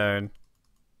back down.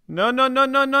 No, no, no,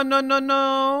 no, no, no, no,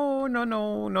 no, no,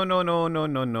 no, no, no, no, no,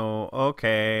 no, no.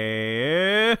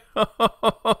 Okay.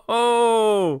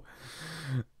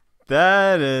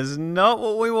 That is not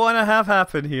what we want to have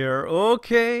happen here.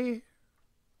 Okay.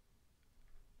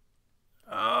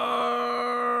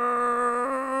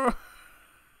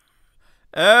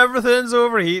 Everything's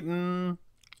overheating.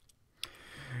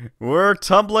 We're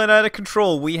tumbling out of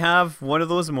control. We have one of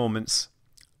those moments.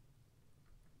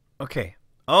 Okay.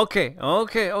 Okay,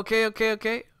 okay, okay, okay,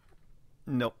 okay.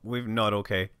 Nope, we're not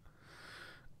okay.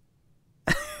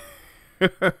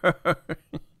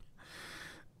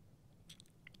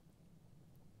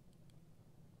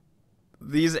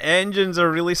 These engines are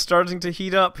really starting to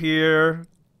heat up here.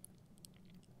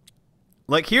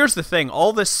 Like, here's the thing.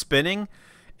 All this spinning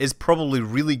is probably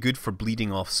really good for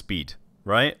bleeding off speed,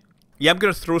 right? Yeah, I'm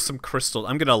going to throw some crystals.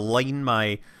 I'm going to align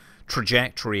my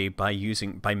trajectory by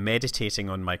meditating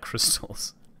on my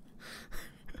crystals.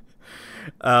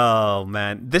 Oh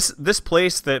man, this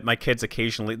place that my kids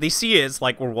occasionally, they see it, it's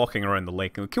like we're walking around the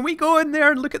lake and, can we go in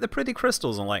there and look at the pretty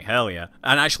crystals? I'm like, hell yeah.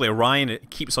 And actually Orion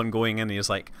keeps on going in and he's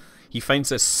like, he finds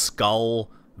this skull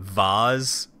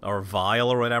vase or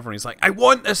vial or whatever and he's like, I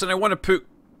want this and I want to put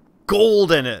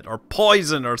gold in it or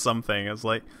poison or something. It's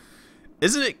like,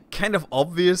 isn't it kind of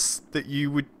obvious that you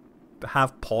would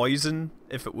have poison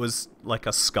if it was like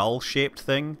a skull shaped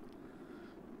thing?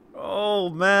 Oh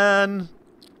man.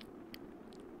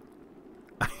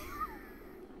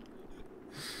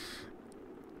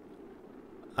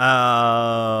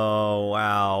 Oh,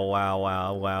 wow, wow,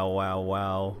 wow, wow, wow,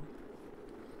 wow.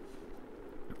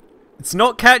 It's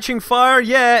not catching fire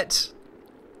yet.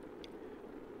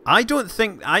 I don't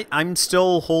think... I'm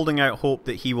still holding out hope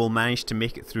that he will manage to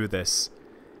make it through this.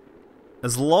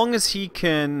 As long as he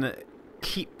can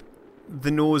keep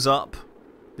the nose up,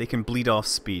 they can bleed off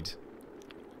speed.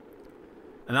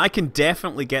 And I can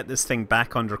definitely get this thing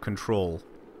back under control.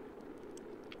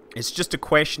 It's just a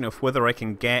question of whether I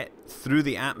can get through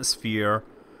the atmosphere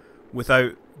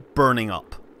without burning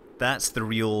up. That's the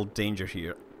real danger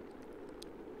here.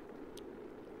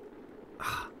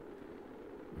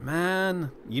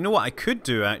 Man, you know what I could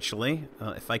do actually,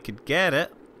 if I could get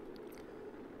it.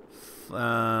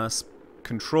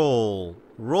 Control.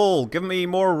 Roll. Give me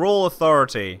more roll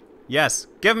authority. Yes,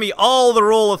 give me all the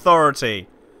roll authority.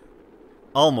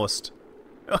 Almost.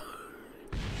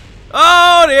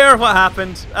 Oh dear, what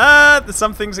happened?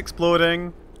 Something's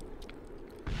exploding.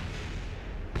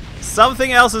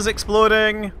 Something else is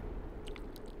exploding.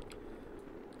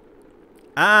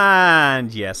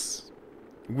 And yes,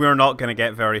 we're not going to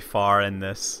get very far in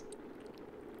this.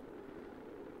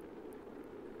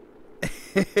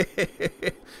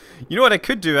 You know what I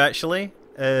could do actually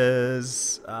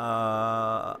is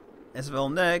Isabel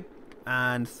Nig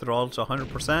and throttle to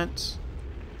 100%.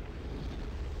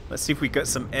 Let's see if we got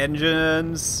some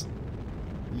engines.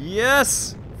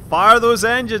 Yes! Fire those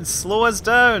engines! Slow us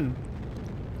down!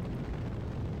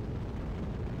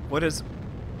 What is...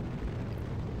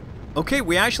 Okay,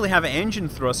 we actually have an engine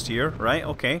thrust here, right?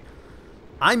 Okay.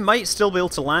 I might still be able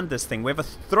to land this thing. We have a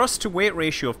thrust to weight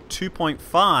ratio of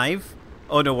 2.5.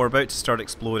 Oh no, we're about to start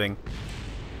exploding.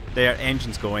 There,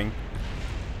 engine's going.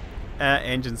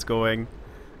 Engine's going.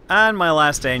 And my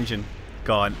last engine.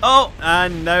 Gone. Oh,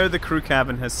 and now the crew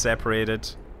cabin has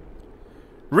separated.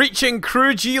 Reaching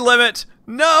crew G limit!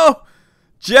 No!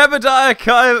 Jebediah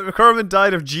Kerman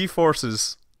died of G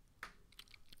forces.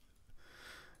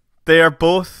 They are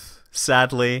both,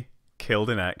 sadly,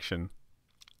 killed in action.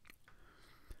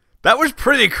 That was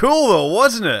pretty cool though,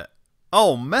 wasn't it?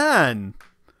 Oh man!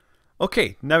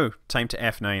 Okay, now time to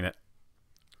F9 it.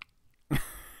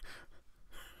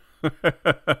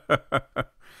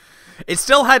 It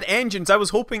still had engines. I was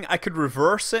hoping I could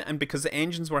reverse it, and because the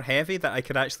engines were heavy, that I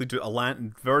could actually do a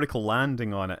vertical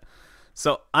landing on it.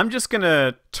 So I'm just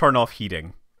gonna turn off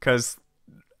heating, because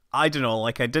I don't know,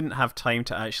 like I didn't have time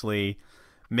to actually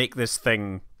make this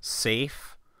thing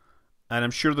safe, and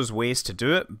I'm sure there's ways to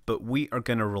do it, but we are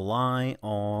gonna rely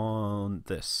on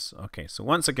this. Okay, so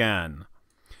once again,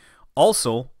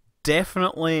 also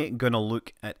definitely gonna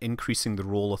look at increasing the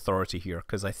roll authority here,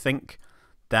 because I think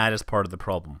that is part of the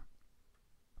problem.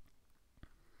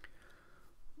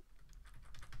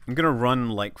 I'm gonna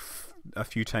run like a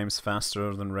few times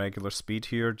faster than regular speed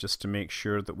here, just to make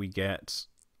sure that we get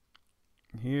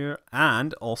here,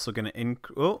 and also gonna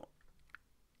oh,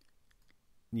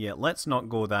 yeah, let's not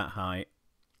go that high.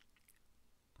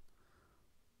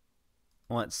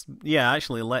 Let's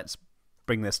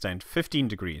bring this down to 15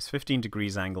 degrees. 15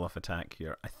 degrees angle of attack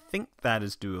here. I think that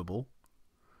is doable.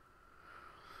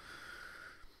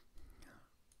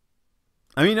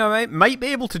 I mean, I might be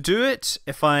able to do it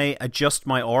if I adjust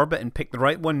my orbit and pick the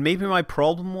right one. Maybe my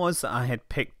problem was that I had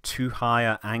picked too high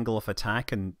an angle of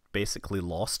attack and basically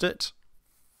lost it.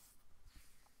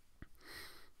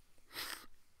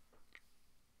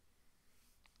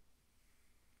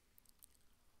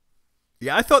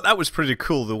 Yeah, I thought that was pretty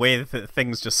cool, the way that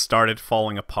things just started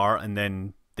falling apart and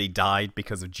then they died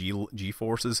because of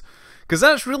G-forces. Because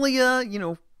that's really, you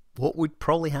know, what would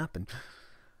probably happen.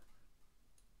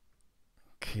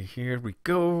 Okay, here we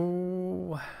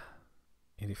go.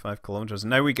 85 kilometers.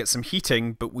 Now we get some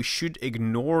heating, but we should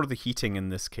ignore the heating in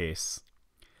this case.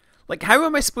 Like, how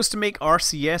am I supposed to make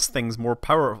RCS things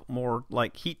more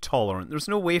like heat tolerant? There's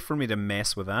no way for me to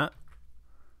mess with that.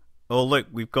 Oh look,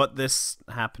 we've got this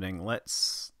happening.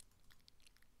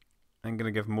 I'm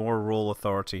gonna give more roll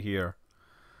authority here.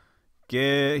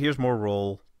 Here's more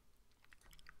roll.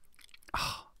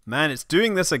 Oh, man, it's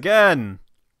doing this again.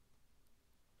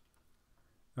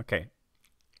 Okay,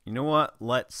 you know what?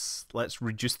 Let's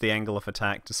reduce the angle of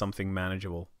attack to something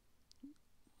manageable,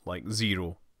 like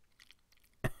 0.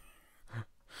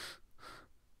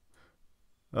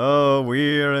 Oh,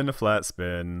 we're in a flat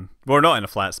spin. We're not in a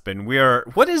flat spin.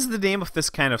 What is the name of this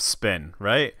kind of spin,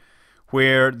 right?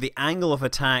 Where the angle of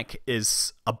attack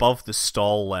is above the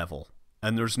stall level,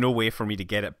 and there's no way for me to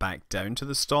get it back down to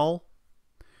the stall.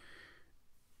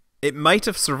 It might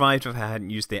have survived if I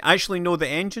hadn't used it. Actually, no, the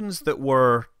engines that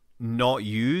were not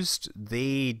used,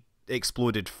 they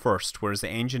exploded first, whereas the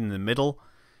engine in the middle,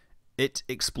 it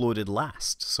exploded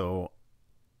last. So,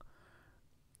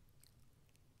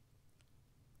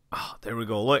 oh, there we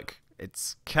go. Look,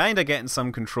 it's kind of getting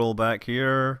some control back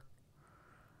here.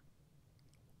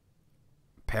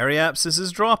 Periapsis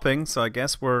is dropping, so I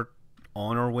guess we're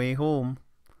on our way home.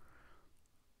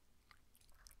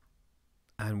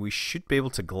 And we should be able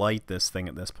to glide this thing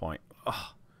at this point.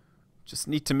 Oh, just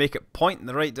need to make it point in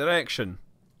the right direction.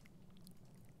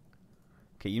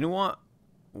 Okay, you know what?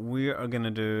 We are going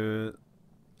to do...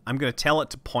 I'm going to tell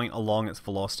it to point along its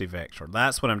velocity vector.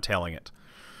 That's what I'm telling it.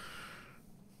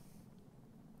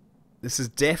 This is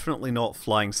definitely not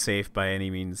flying safe by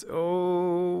any means.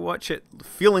 Oh, watch it.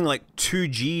 Feeling like 2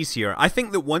 Gs here. I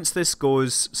think that once this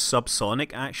goes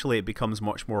subsonic, actually, it becomes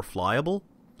much more flyable.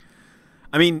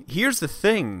 I mean, here's the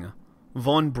thing.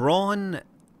 Von Braun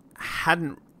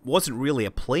wasn't really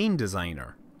a plane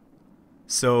designer.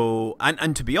 So,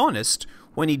 and to be honest,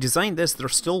 when he designed this, there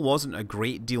still wasn't a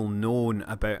great deal known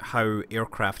about how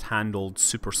aircraft handled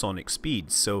supersonic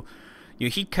speeds. So, you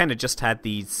know, he kind of just had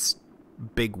these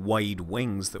big wide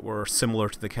wings that were similar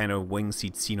to the kind of wings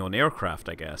he'd seen on aircraft,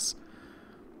 I guess.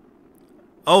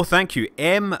 Oh, thank you.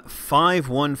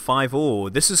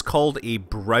 M5150. This is called a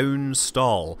Braun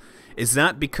stall. Is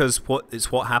that because it's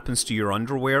what happens to your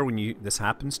underwear when this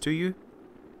happens to you?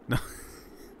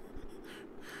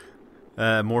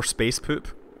 No. More space poop.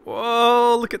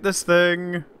 Whoa, look at this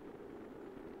thing.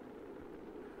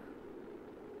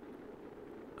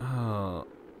 Oh.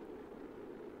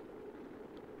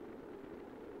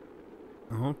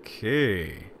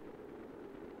 Okay.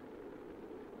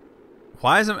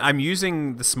 Why isn't I'm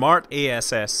using the smart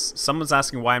ASS? Someone's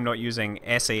asking why I'm not using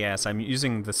SAS. I'm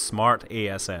using the smart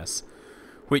ASS,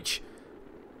 which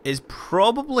is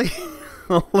probably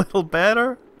a little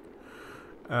better.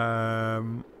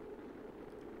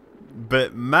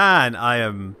 But man,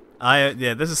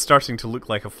 yeah, this is starting to look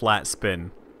like a flat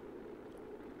spin.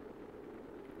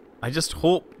 I just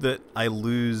hope that I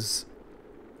lose.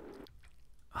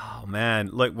 Oh man,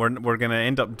 look, we're gonna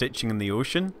end up ditching in the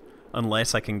ocean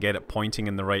unless I can get it pointing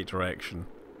in the right direction.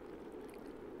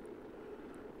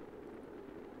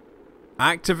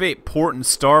 Activate port and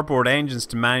starboard engines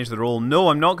to manage the roll. No,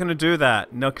 I'm not gonna do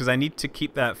that. No, because I need to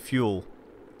keep that fuel.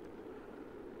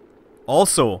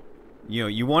 Also, you know,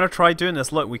 you want to try doing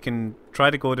this. Look, we can try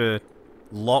to go to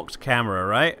locked camera,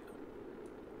 right?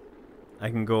 I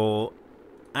can go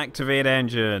activate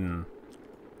engine.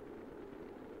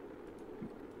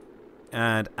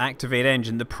 And activate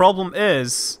engine. The problem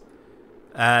is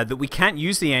that we can't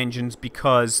use the engines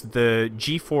because the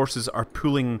G-forces are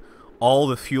pulling all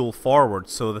the fuel forward,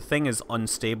 so the thing is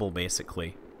unstable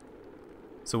basically.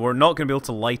 So we're not going to be able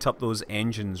to light up those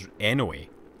engines anyway.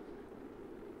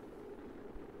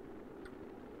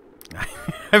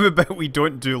 How about we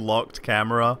don't do locked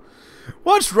camera?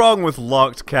 What's wrong with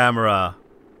locked camera?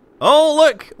 Oh,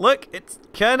 look, it's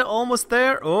kind of almost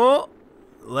there. Oh,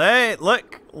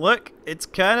 look, it's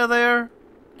kind of there.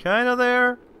 Okay,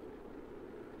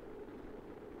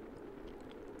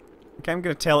 I'm going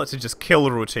to tell it to just kill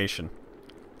the rotation.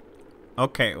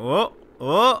 Okay, oh.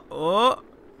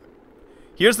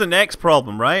 Here's the next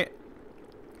problem, right?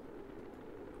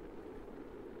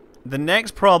 The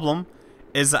next problem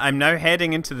is that I'm now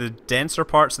heading into the denser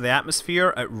parts of the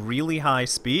atmosphere at really high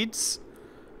speeds.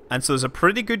 And so there's a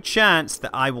pretty good chance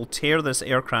that I will tear this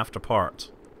aircraft apart.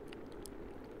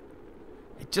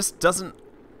 It just doesn't...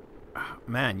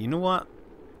 Man, you know what?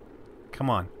 Come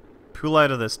on. Pull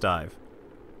out of this dive.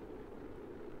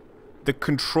 The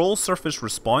control surface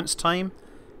response time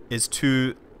is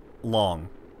too long.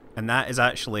 And that is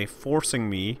actually forcing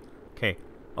me...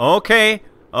 Okay.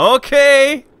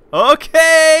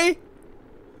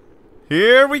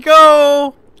 Here we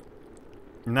go!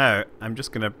 Now, I'm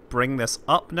just going to bring this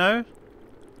up now.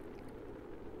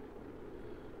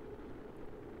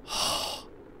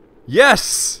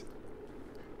 Yes!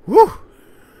 Woo!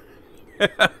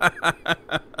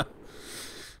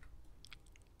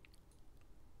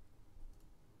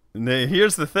 Now,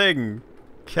 here's the thing.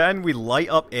 Can we light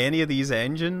up any of these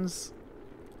engines?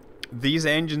 These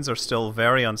engines are still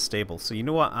very unstable. So you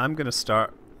know what? I'm going to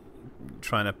start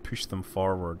trying to push them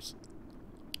forwards.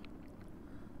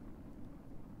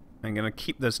 I'm going to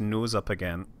keep this nose up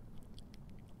again.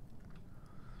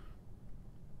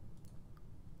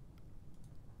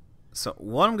 So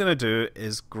what I'm going to do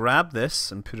is grab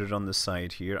this and put it on the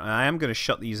side here. I am going to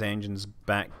shut these engines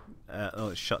back.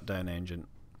 Oh, shut down engine.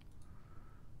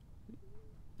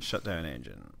 Shut down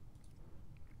engine.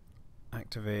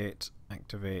 Activate.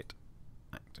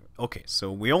 Okay,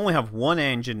 so we only have one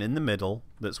engine in the middle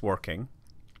that's working.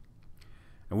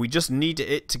 And we just need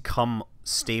it to come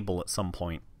stable at some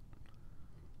point.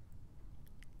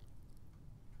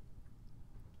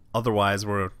 Otherwise,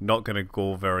 we're not going to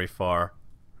go very far.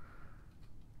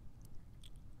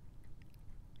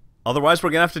 Otherwise, we're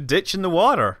going to have to ditch in the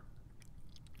water.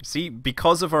 See,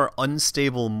 because of our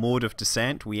unstable mode of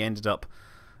descent, we ended up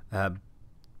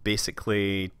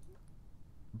basically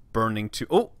burning too.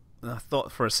 Oh, I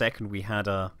thought for a second we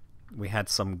had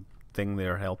some thing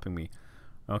there helping me.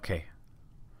 Okay.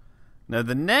 Now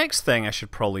the next thing I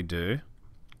should probably do.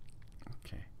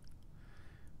 Okay.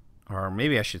 Or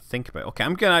maybe I should think about it. Okay,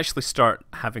 I'm going to actually start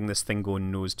having this thing go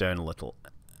nose down a little.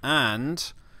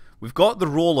 And we've got the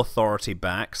roll authority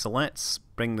back, so let's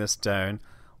bring this down.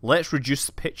 Let's reduce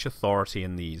the pitch authority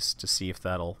in these to see if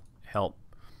that'll help.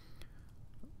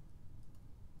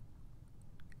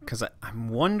 Because I'm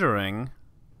wondering...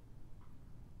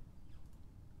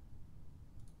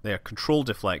 There, control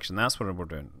deflection, that's what we're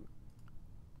doing.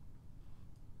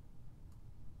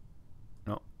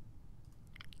 No.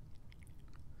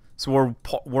 So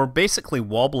we're basically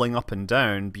wobbling up and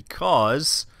down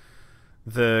because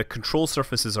the control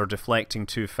surfaces are deflecting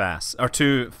too fast, or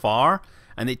too far,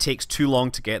 and it takes too long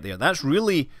to get there. That's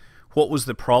really what was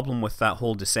the problem with that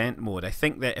whole descent mode. I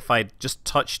think that if I just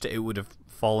touched it, it would have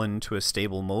fallen into a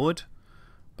stable mode,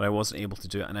 but I wasn't able to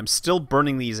do it. And I'm still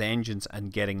burning these engines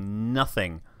and getting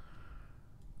nothing.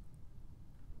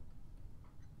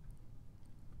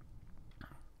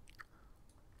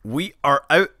 We are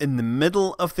out in the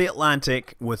middle of the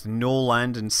Atlantic with no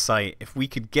land in sight. If we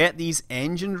could get these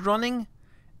engines running,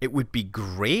 it would be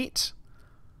great.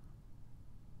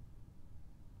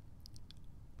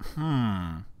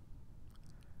 I'm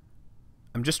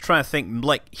just trying to think.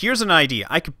 Like, here's an idea.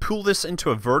 I could pull this into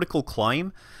a vertical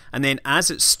climb, and then as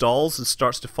it stalls and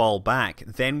starts to fall back,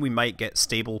 then we might get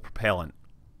stable propellant.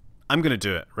 I'm going to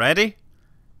do it. Ready?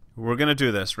 We're going to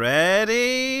do this.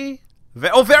 Ready?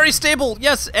 Oh, very stable!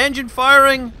 Yes, engine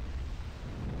firing!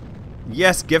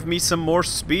 Yes, give me some more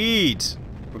speed!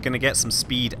 We're gonna get some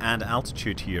speed and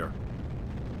altitude here.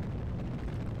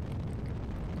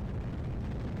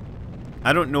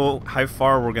 I don't know how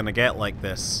far we're gonna get like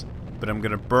this, but I'm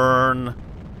gonna burn,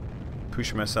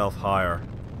 push myself higher.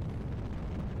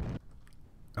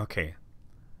 Okay.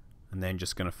 And then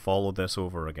just gonna follow this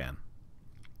over again.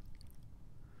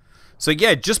 So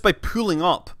yeah, just by pulling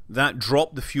up, that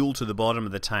dropped the fuel to the bottom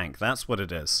of the tank. That's what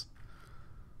it is.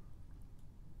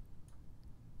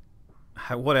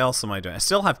 What else am I doing? I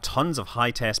still have tons of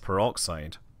high test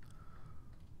peroxide.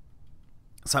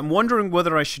 So I'm wondering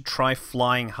whether I should try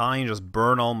flying high and just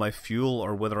burn all my fuel,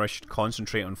 or whether I should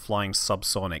concentrate on flying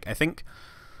subsonic. I think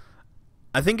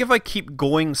if I keep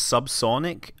going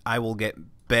subsonic, I will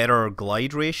get better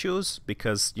glide ratios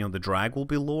because, you know, the drag will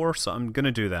be lower, so I'm going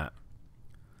to do that.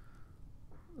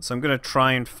 So I'm going to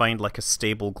try and find like a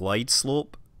stable glide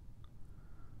slope.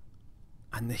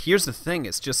 And here's the thing,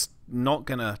 it's just not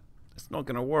gonna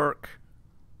work.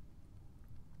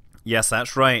 Yes,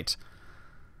 that's right.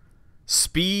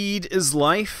 Speed is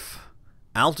life.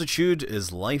 Altitude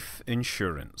is life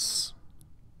insurance.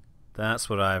 That's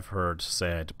what I've heard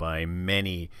said by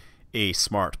many a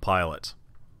smart pilot.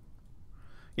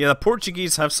 Yeah, the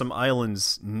Portuguese have some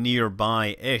islands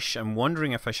nearby-ish. I'm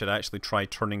wondering if I should actually try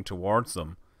turning towards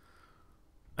them.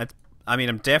 I mean,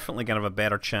 I'm definitely going to have a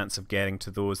better chance of getting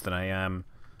to those than I am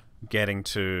getting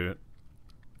to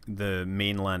the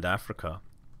mainland Africa.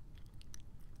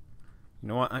 You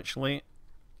know what, actually?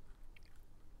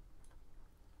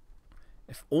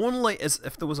 If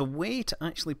there was a way to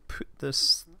actually put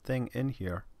this thing in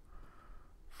here.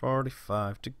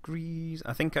 45 degrees.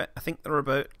 I think they're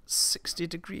about 60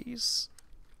 degrees.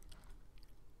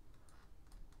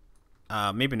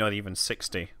 Maybe not even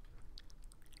 60.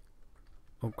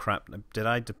 Oh crap, did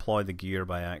I deploy the gear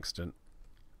by accident?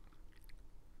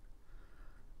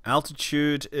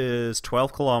 Altitude is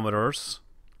 12 kilometers.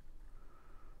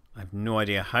 I have no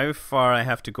idea how far I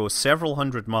have to go, several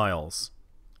hundred miles.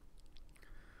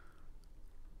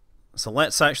 So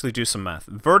let's actually do some math.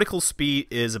 Vertical speed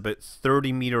is about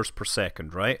 30 meters per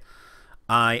second, right?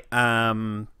 I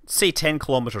am, say, 10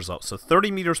 kilometers up. So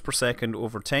 30 meters per second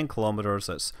over 10 kilometers,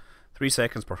 that's 3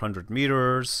 seconds per 100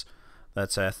 meters.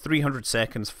 That's 300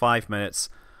 seconds, 5 minutes.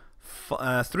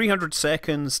 300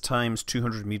 seconds times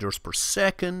 200 meters per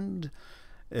second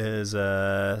is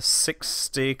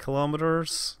 60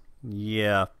 kilometers.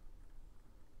 Yeah.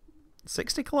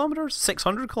 60 kilometers?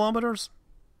 600 kilometers?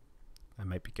 I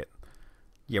might be getting...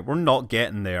 Yeah, we're not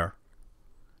getting there.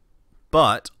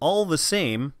 But, all the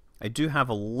same, I do have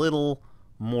a little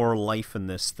more life in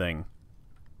this thing.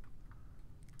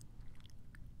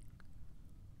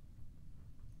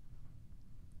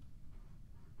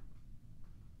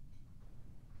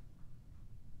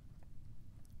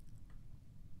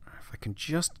 If I can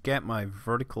just get my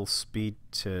vertical speed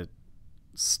to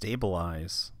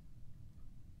stabilize.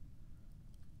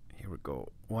 Here we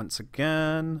go. Once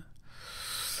again.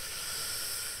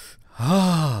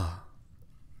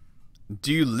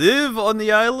 Do you live on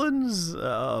the islands?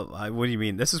 What do you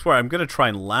mean? This is where I'm going to try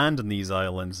and land on these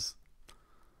islands.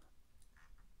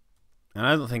 And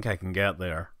I don't think I can get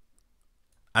there.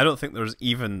 I don't think there's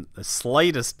even the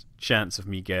slightest chance of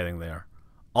me getting there.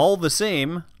 All the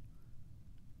same,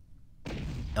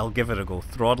 I'll give it a go.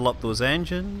 Throttle up those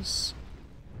engines.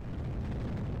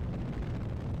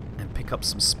 And pick up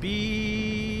some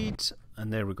speed.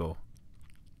 And there we go.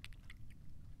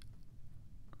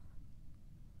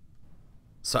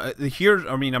 So here,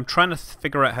 I mean, I'm trying to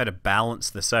figure out how to balance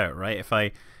this out, right? If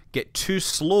I get too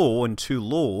slow and too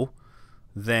low,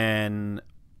 then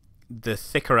the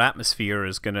thicker atmosphere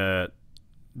is going to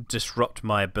disrupt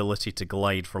my ability to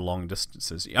glide for long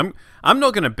distances. I'm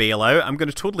not going to bail out. I'm going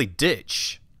to totally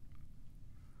ditch.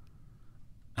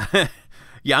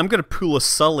 Yeah, I'm going to pull a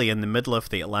Sully in the middle of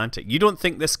the Atlantic. You don't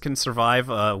think this can survive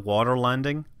a water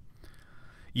landing?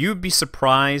 You'd be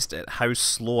surprised at how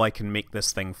slow I can make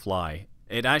this thing fly.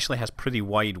 It actually has pretty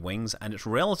wide wings, and it's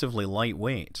relatively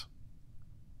lightweight.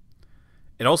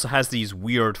 It also has these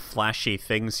weird flashy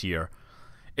things here.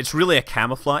 It's really a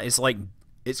camouflage.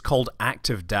 It's called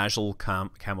active dazzle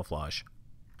camouflage.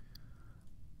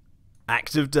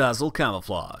 Active dazzle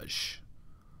camouflage.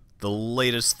 The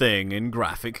latest thing in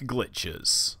graphic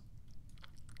glitches.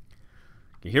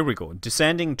 Okay, here we go.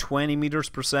 Descending 20 meters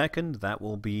per second. That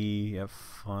will be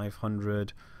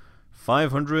 500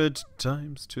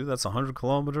 times 2. That's 100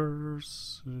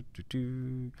 kilometers.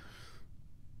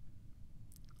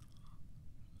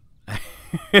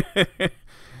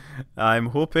 I'm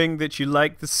hoping that you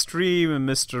like the stream,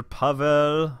 Mr.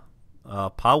 Pavel.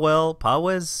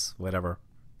 Powes? Whatever.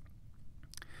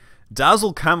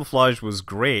 Dazzle camouflage was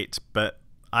great, but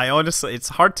I honestly, it's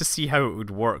hard to see how it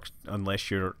would work unless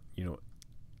you're,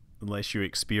 unless you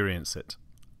experience it.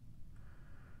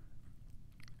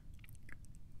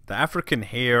 The African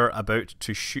hare about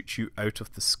to shoot you out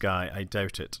of the sky. I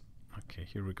doubt it. Okay,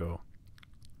 here we go.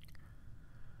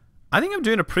 I think I'm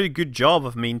doing a pretty good job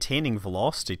of maintaining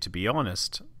velocity, to be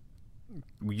honest,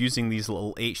 using these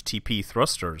little HTP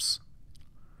thrusters.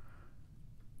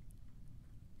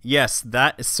 Yes,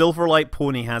 that Silverlight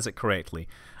Pony has it correctly.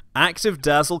 Active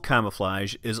dazzle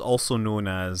camouflage is also known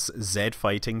as Z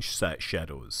fighting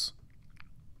shadows.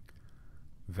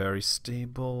 Very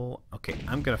stable. Okay,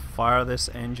 I'm gonna fire this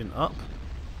engine up.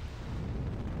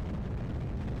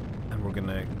 And we're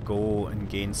gonna go and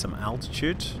gain some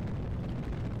altitude.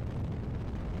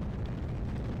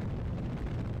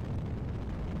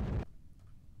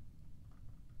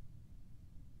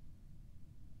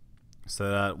 So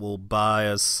that will buy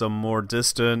us some more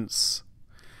distance.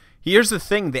 Here's the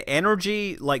thing, the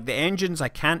energy, like the engines, I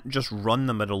can't just run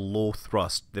them at a low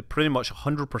thrust. They're pretty much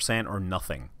 100% or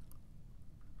nothing.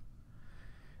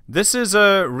 This is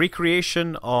a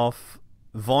recreation of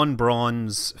von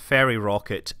Braun's Ferry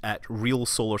rocket at real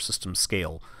solar system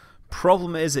scale.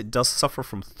 Problem is it does suffer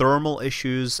from thermal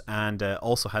issues and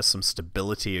also has some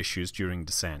stability issues during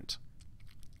descent.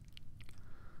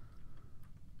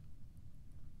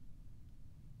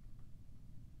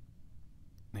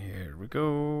 Here we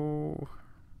go.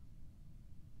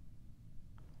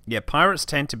 Yeah, pirates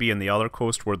tend to be in the other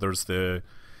coast where there's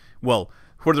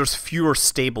where there's fewer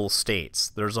stable states.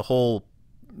 There's a whole,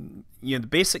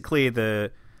 basically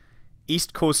the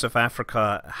east coast of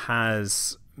Africa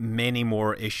has many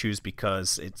more issues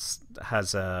because it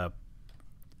has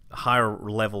higher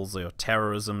levels of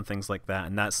terrorism, things like that,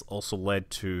 and that's also led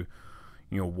to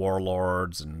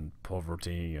warlords and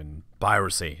poverty and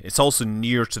piracy. It's also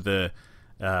near to the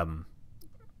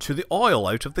oil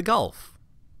out of the Gulf.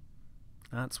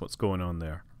 That's what's going on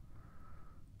there.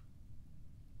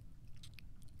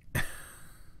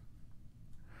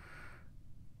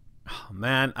 Oh,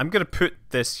 man, I'm going to put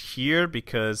this here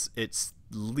because it's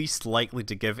least likely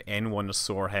to give anyone a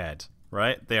sore head.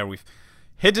 Right? There, we've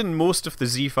hidden most of the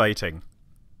Z fighting.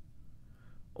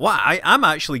 Wow, I'm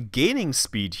actually gaining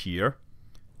speed here.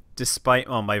 Despite,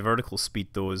 my vertical speed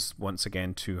though is once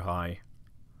again too high.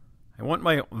 I want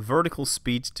my vertical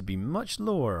speed to be much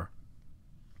lower.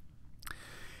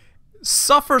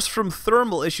 Suffers from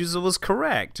thermal issues, it was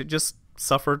correct. It just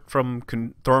suffered from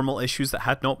thermal issues that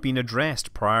had not been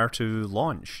addressed prior to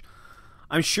launch.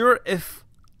 I'm sure if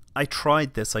I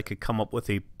tried this I could come up with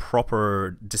a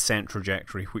proper descent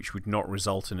trajectory which would not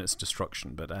result in its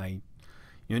destruction, but I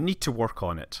need to work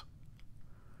on it.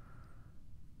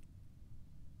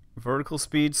 Vertical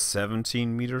speed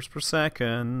 17 meters per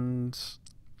second.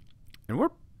 And we're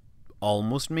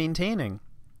almost maintaining.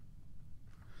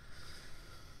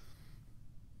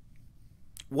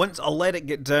 Once I'll let it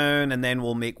get down and then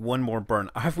we'll make one more burn.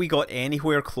 Have we got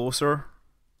anywhere closer?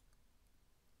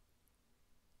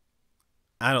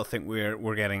 I don't think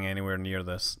we're getting anywhere near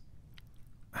this.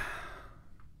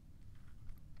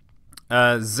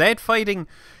 Z fighting,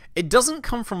 it doesn't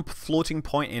come from floating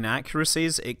point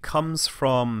inaccuracies. It comes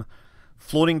from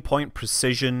floating point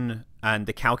precision and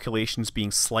the calculations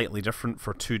being slightly different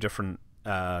for two different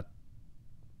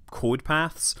code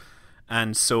paths,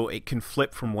 and so it can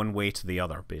flip from one way to the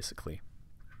other, basically.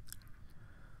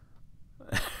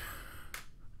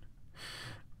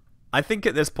 I think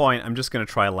at this point I'm just going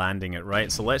to try landing it,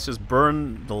 right? So let's just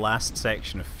burn the last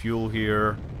section of fuel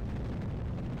here.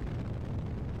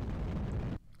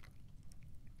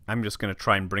 I'm just going to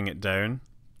try and bring it down.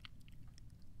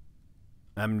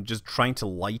 I'm just trying to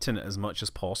lighten it as much as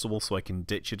possible so I can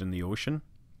ditch it in the ocean.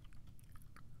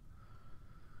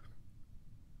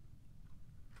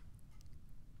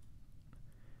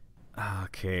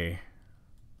 Okay.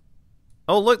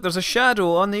 Oh look, there's a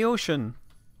shadow on the ocean,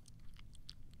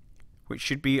 which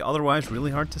should be otherwise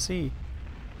really hard to see.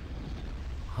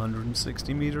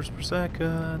 160 meters per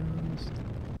second.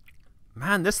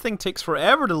 Man, this thing takes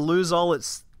forever to lose all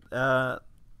its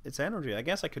energy. I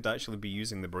guess I could actually be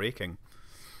using the braking.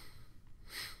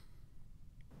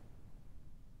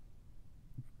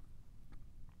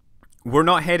 We're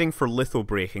not heading for litho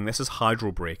braking. This is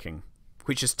hydro braking,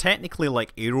 which is technically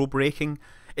like aero braking.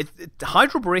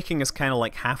 Hydro braking is kind of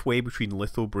like halfway between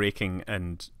litho braking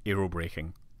and aero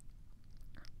braking.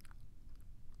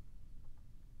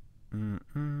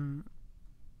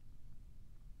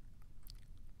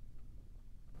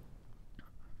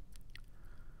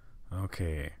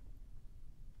 Okay.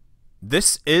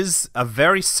 This is a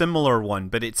very similar one,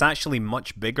 but it's actually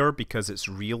much bigger because it's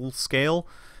real scale.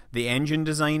 The engine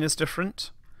design is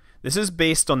different. This is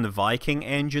based on the Viking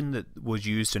engine that was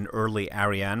used in early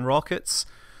Ariane rockets.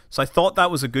 So I thought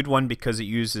that was a good one because it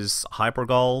uses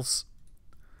hypergulls.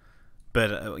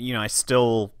 But, you know, I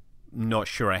still not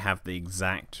sure I have the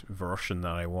exact version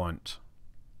that I want.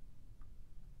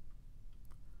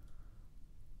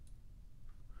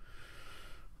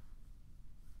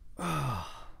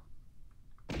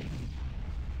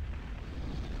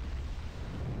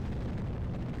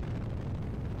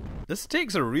 This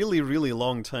takes a really, really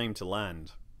long time to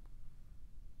land.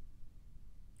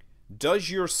 Does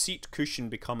your seat cushion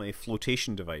become a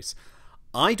flotation device?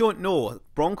 I don't know.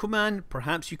 Bronco Man,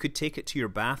 perhaps you could take it to your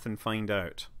bath and find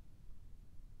out.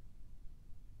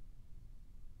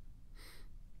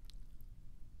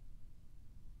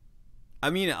 I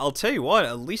mean, I'll tell you what,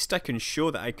 at least I can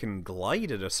show that I can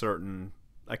glide at a certain...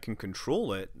 I can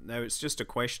control it. Now it's just a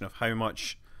question of how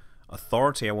much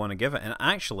authority I want to give it. And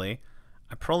actually,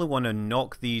 I probably want to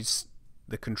knock the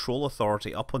control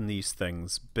authority up on these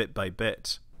things bit by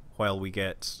bit while we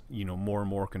get, you know, more and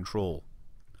more control.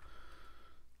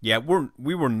 Yeah,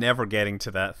 we were never getting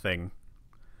to that thing.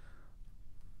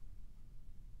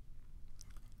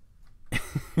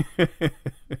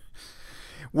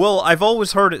 Well, I've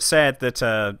always heard it said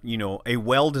that, you know, a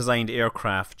well-designed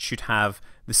aircraft should have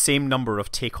the same number of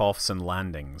takeoffs and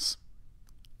landings.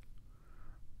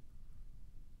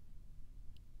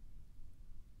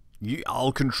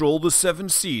 I'll control the 7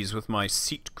 seas with my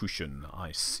seat cushion.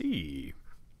 I see.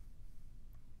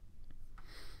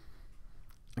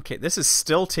 Okay, this is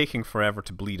still taking forever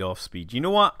to bleed off speed. You know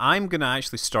what? I'm going to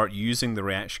actually start using the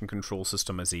reaction control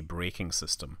system as a braking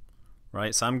system.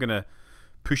 Right? So I'm going to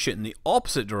push it in the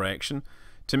opposite direction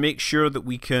to make sure that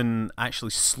we can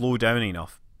actually slow down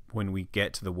enough when we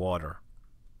get to the water.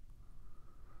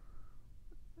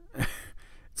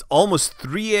 It's almost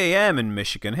 3 a.m. in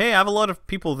Michigan. Hey, I have a lot of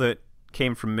people that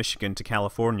came from Michigan to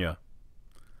California.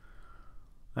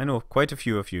 I know quite a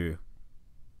few of you.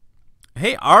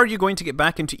 Hey, are you going to get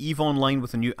back into EVE Online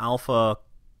with a new alpha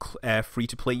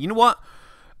free-to-play? You know what?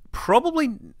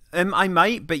 Probably I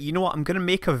might, but you know what? I'm going to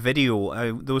make a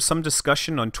video. There was some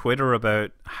discussion on Twitter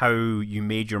about how you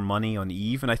made your money on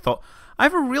EVE, and I thought, I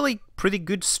have a really pretty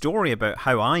good story about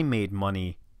how I made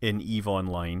money in EVE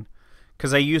Online,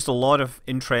 because I used a lot of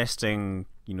interesting,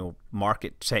 you know,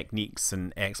 market techniques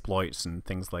and exploits and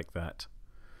things like that.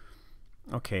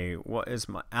 Okay, what is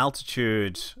my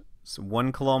altitude? It's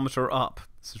 1 kilometer up.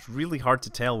 This is really hard to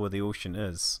tell where the ocean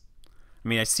is. I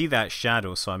mean, I see that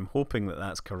shadow, so I'm hoping that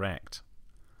that's correct.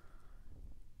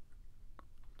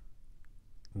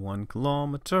 1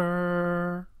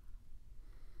 kilometer.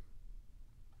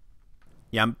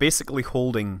 Yeah, I'm basically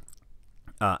holding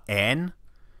N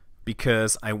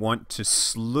because I want to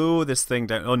slow this thing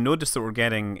down. Oh, notice that we're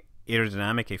getting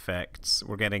aerodynamic effects.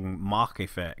 We're getting Mach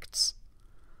effects.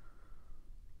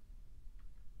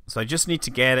 So I just need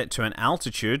to get it to an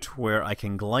altitude where I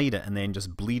can glide it and then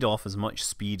just bleed off as much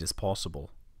speed as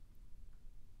possible.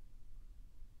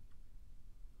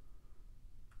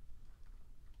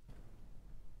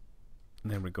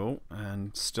 There we go.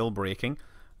 And still braking.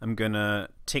 I'm going to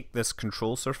take this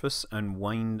control surface and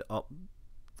wind up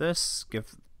this.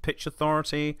 Give pitch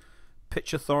authority.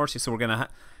 Pitch authority. So we're going to...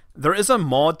 There is a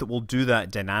mod that will do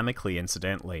that dynamically,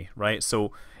 incidentally, right?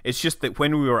 So it's just that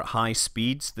when we were at high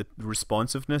speeds, the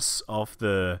responsiveness of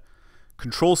the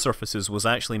control surfaces was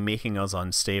actually making us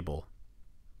unstable.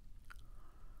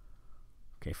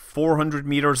 Okay, 400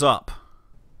 meters up.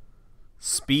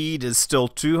 Speed is still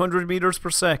 200 meters per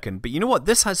second. But you know what?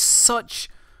 This has such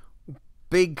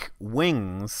big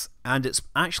wings, and it's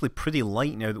actually pretty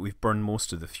light now that we've burned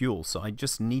most of the fuel. So I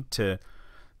just need to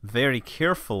very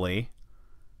carefully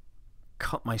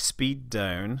cut my speed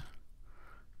down.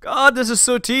 God, this is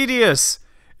so tedious.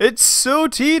 It's so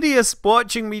tedious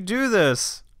watching me do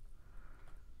this.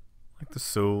 Like there's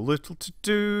so little to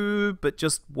do, but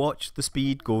just watch the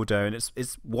speed go down.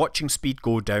 It's watching speed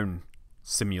go down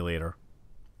simulator.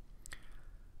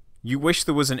 You wish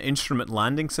there was an instrument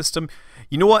landing system.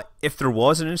 You know what? If there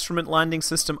was an instrument landing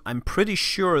system, I'm pretty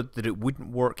sure that it wouldn't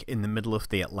work in the middle of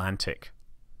the Atlantic.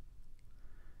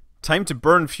 Time to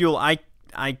burn fuel. I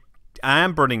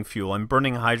am burning fuel. I'm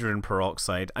burning hydrogen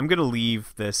peroxide. I'm going to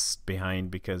leave this behind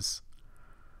because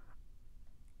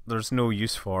there's no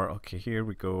use for it. Okay, here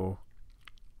we go.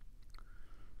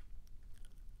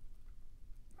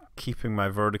 Keeping my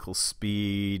vertical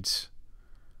speed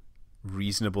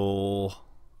reasonable.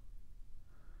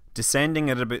 Descending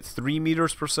at about 3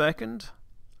 meters per second.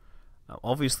 I'm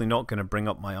obviously not going to bring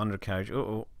up my undercarriage.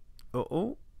 Uh-oh.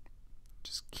 Uh-oh.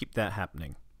 Just keep that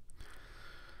happening.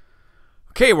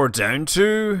 Okay, we're down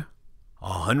to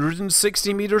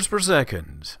 160 meters per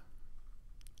second.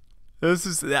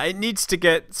 It needs to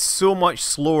get so much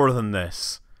slower than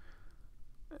this.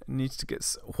 It needs to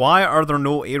get... Why are there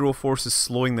no aero forces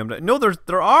slowing them down? No,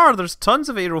 there are. There's tons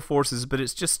of aero forces, but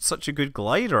it's just such a good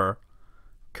glider.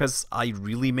 Because I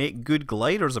really make good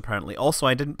gliders, apparently. Also,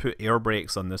 I didn't put air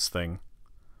brakes on this thing.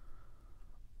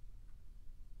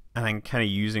 And I'm kind of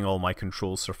using all my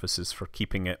control surfaces for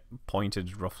keeping it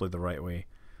pointed roughly the right way.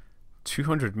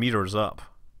 200 meters up.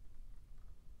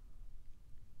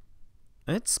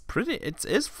 It's pretty... It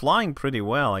is flying pretty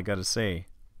well, I gotta say.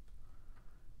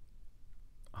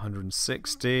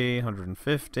 160,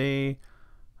 150,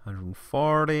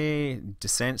 140.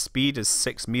 Descent speed is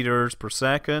 6 meters per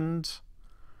second.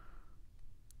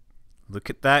 Look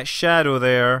at that shadow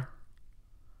there.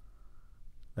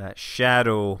 That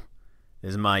shadow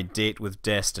is my date with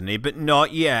destiny, but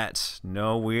not yet.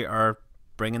 No, we are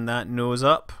bringing that nose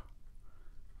up.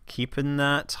 Keeping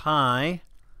that high.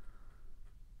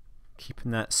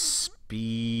 Keeping that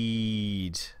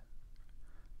speed.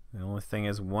 The only thing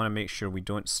is we want to make sure we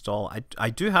don't stall. I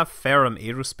do have Ferrum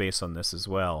Aerospace on this as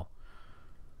well.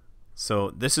 So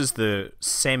this is the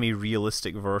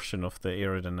semi-realistic version of the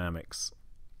aerodynamics.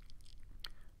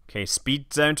 Okay, speed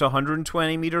down to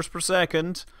 120 meters per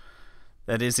second.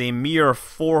 That is a mere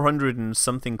 400 and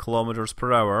something kilometers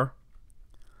per hour.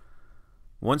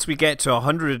 Once we get to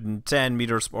 110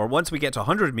 meters, or once we get to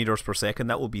 100 meters per second,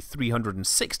 that will be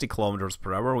 360 kilometers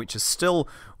per hour, which is still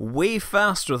way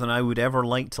faster than I would ever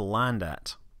like to land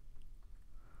at.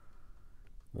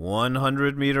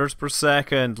 100 meters per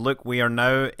second. Look, we are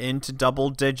now into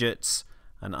double digits,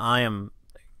 and I am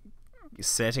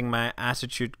setting my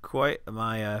attitude quite,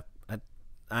 my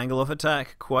angle of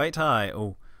attack quite high.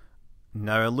 Oh,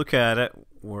 now I look at it,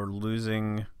 we're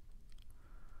losing.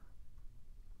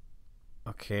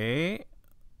 Okay.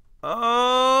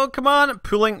 Oh, come on,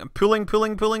 pulling.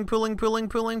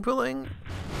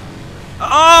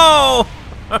 Oh!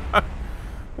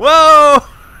 Whoa!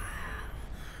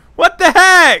 What the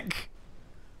heck?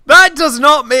 That does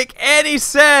not make any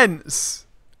sense.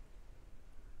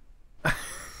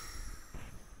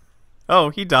 Oh,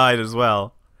 he died as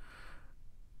well.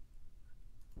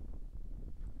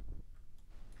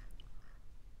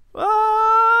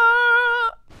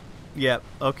 Yep,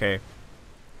 okay.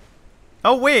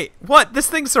 Oh, wait. What? This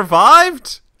thing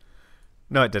survived?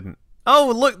 No, it didn't.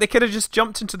 Oh, look, they could have just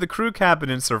jumped into the crew cabin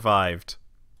and survived.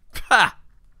 Ha!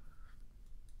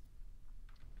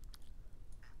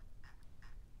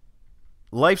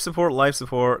 Life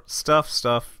support,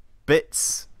 stuff,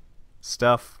 bits,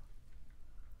 stuff.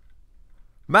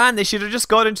 Man, they should have just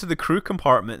got into the crew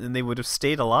compartment and they would have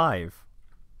stayed alive.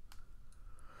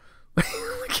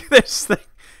 Look at this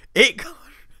thing.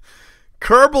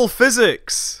 Kerbal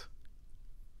physics.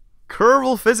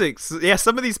 Kerbal physics. Yeah,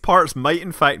 some of these parts might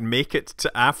in fact make it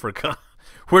to Africa,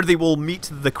 where they will meet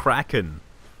the Kraken.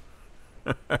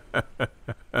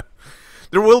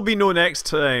 There will be no next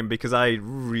time because I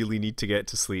really need to get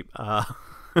to sleep.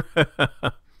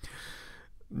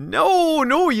 No,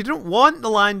 no, you don't want the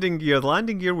landing gear. The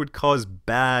landing gear would cause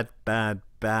bad, bad,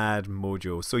 bad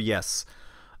mojo. So yes,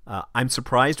 I'm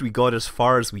surprised we got as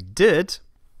far as we did.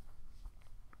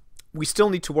 We still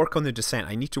need to work on the descent.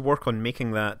 I need to work on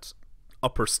making that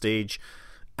upper stage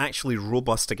actually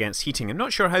robust against heating. I'm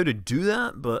not sure how to do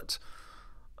that, but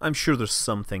I'm sure there's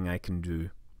something I can do.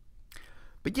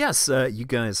 But yes, you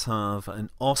guys have an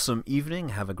awesome evening.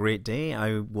 Have a great day.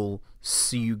 I will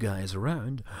see you guys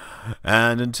around.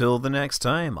 And until the next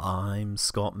time, I'm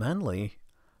Scott Manley.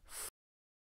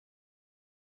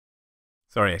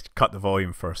 Sorry, I cut the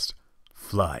volume first.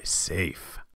 Fly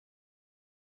safe.